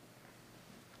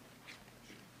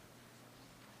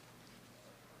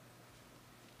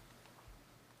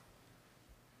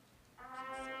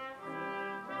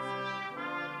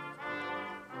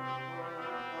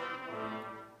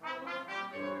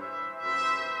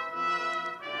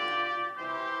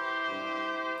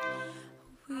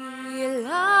 We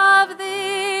love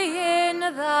thee in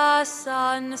the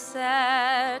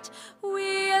sunset,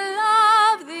 we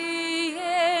love thee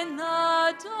in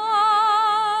the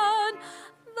dawn.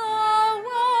 The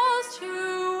walls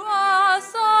to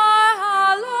us are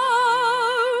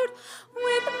hallowed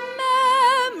with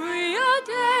memory of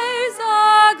days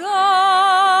agone.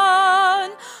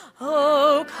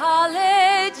 Oh,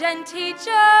 college and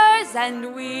teachers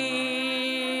and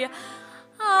we,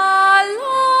 a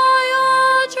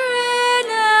loyal trinity,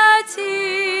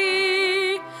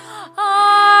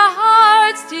 our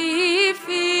hearts deep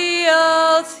fealty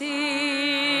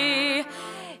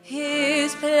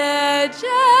is pledged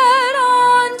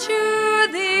unto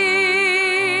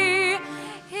thee,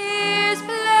 is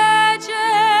pledged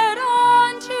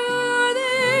unto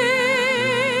thee,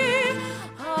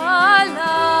 our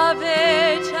loved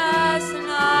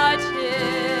Chestnut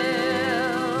Hill.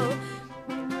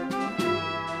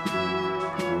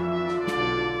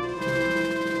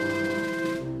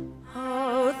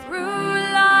 Oh, through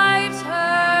life's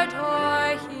hurt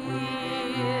or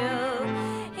heal,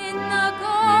 in the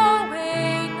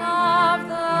going of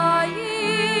the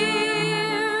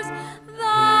years,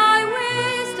 thy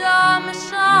wisdom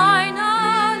shine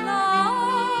aloft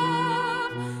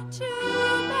to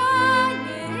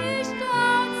banish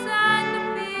doubts and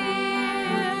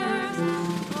fears.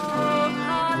 Oh,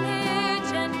 college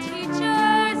and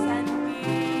teachers and we,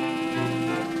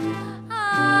 a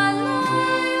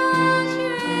loyal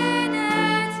trinity,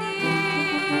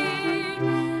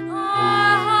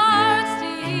 our hearts'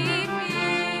 deep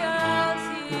fealty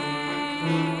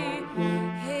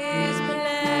is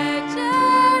pledged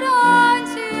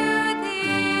unto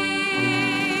thee,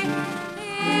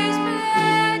 is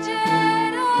pledged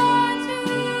unto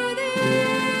thee,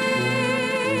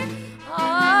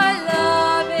 our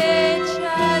loved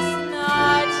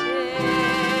Chestnut Hill.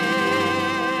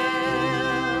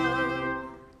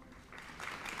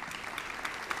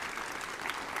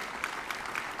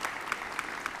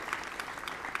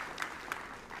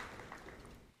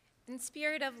 In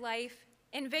spirit of life,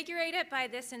 invigorated by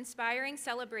this inspiring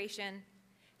celebration,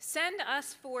 send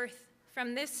us forth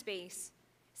from this space,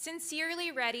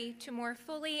 sincerely ready to more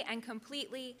fully and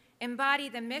completely embody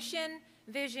the mission,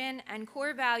 vision, and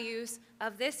core values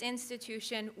of this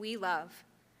institution we love.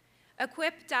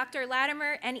 Equip Dr.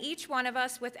 Latimer and each one of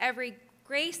us with every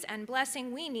grace and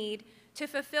blessing we need to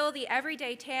fulfill the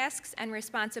everyday tasks and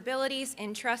responsibilities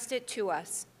entrusted to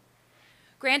us.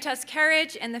 Grant us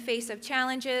courage in the face of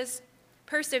challenges,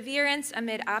 perseverance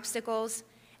amid obstacles,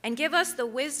 and give us the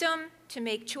wisdom to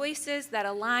make choices that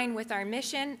align with our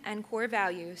mission and core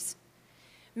values.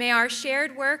 May our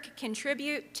shared work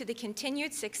contribute to the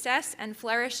continued success and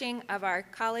flourishing of our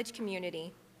college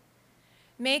community.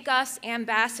 Make us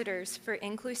ambassadors for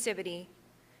inclusivity.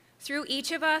 Through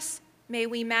each of us, may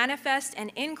we manifest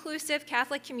an inclusive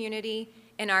Catholic community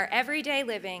in our everyday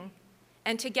living,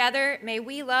 and together may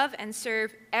we love and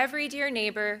serve every dear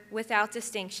neighbor without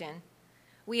distinction.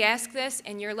 We ask this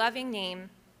in your loving name.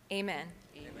 Amen.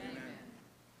 Amen.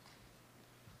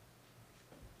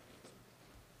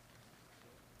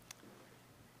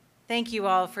 Thank you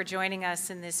all for joining us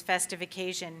in this festive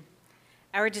occasion.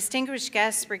 Our distinguished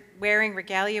guests wearing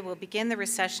regalia will begin the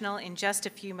recessional in just a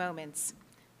few moments.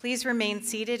 Please remain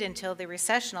seated until the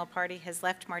recessional party has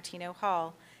left Martino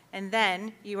Hall, and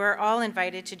then you are all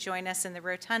invited to join us in the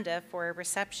rotunda for a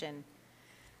reception.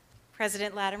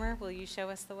 President Latimer, will you show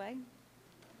us the way?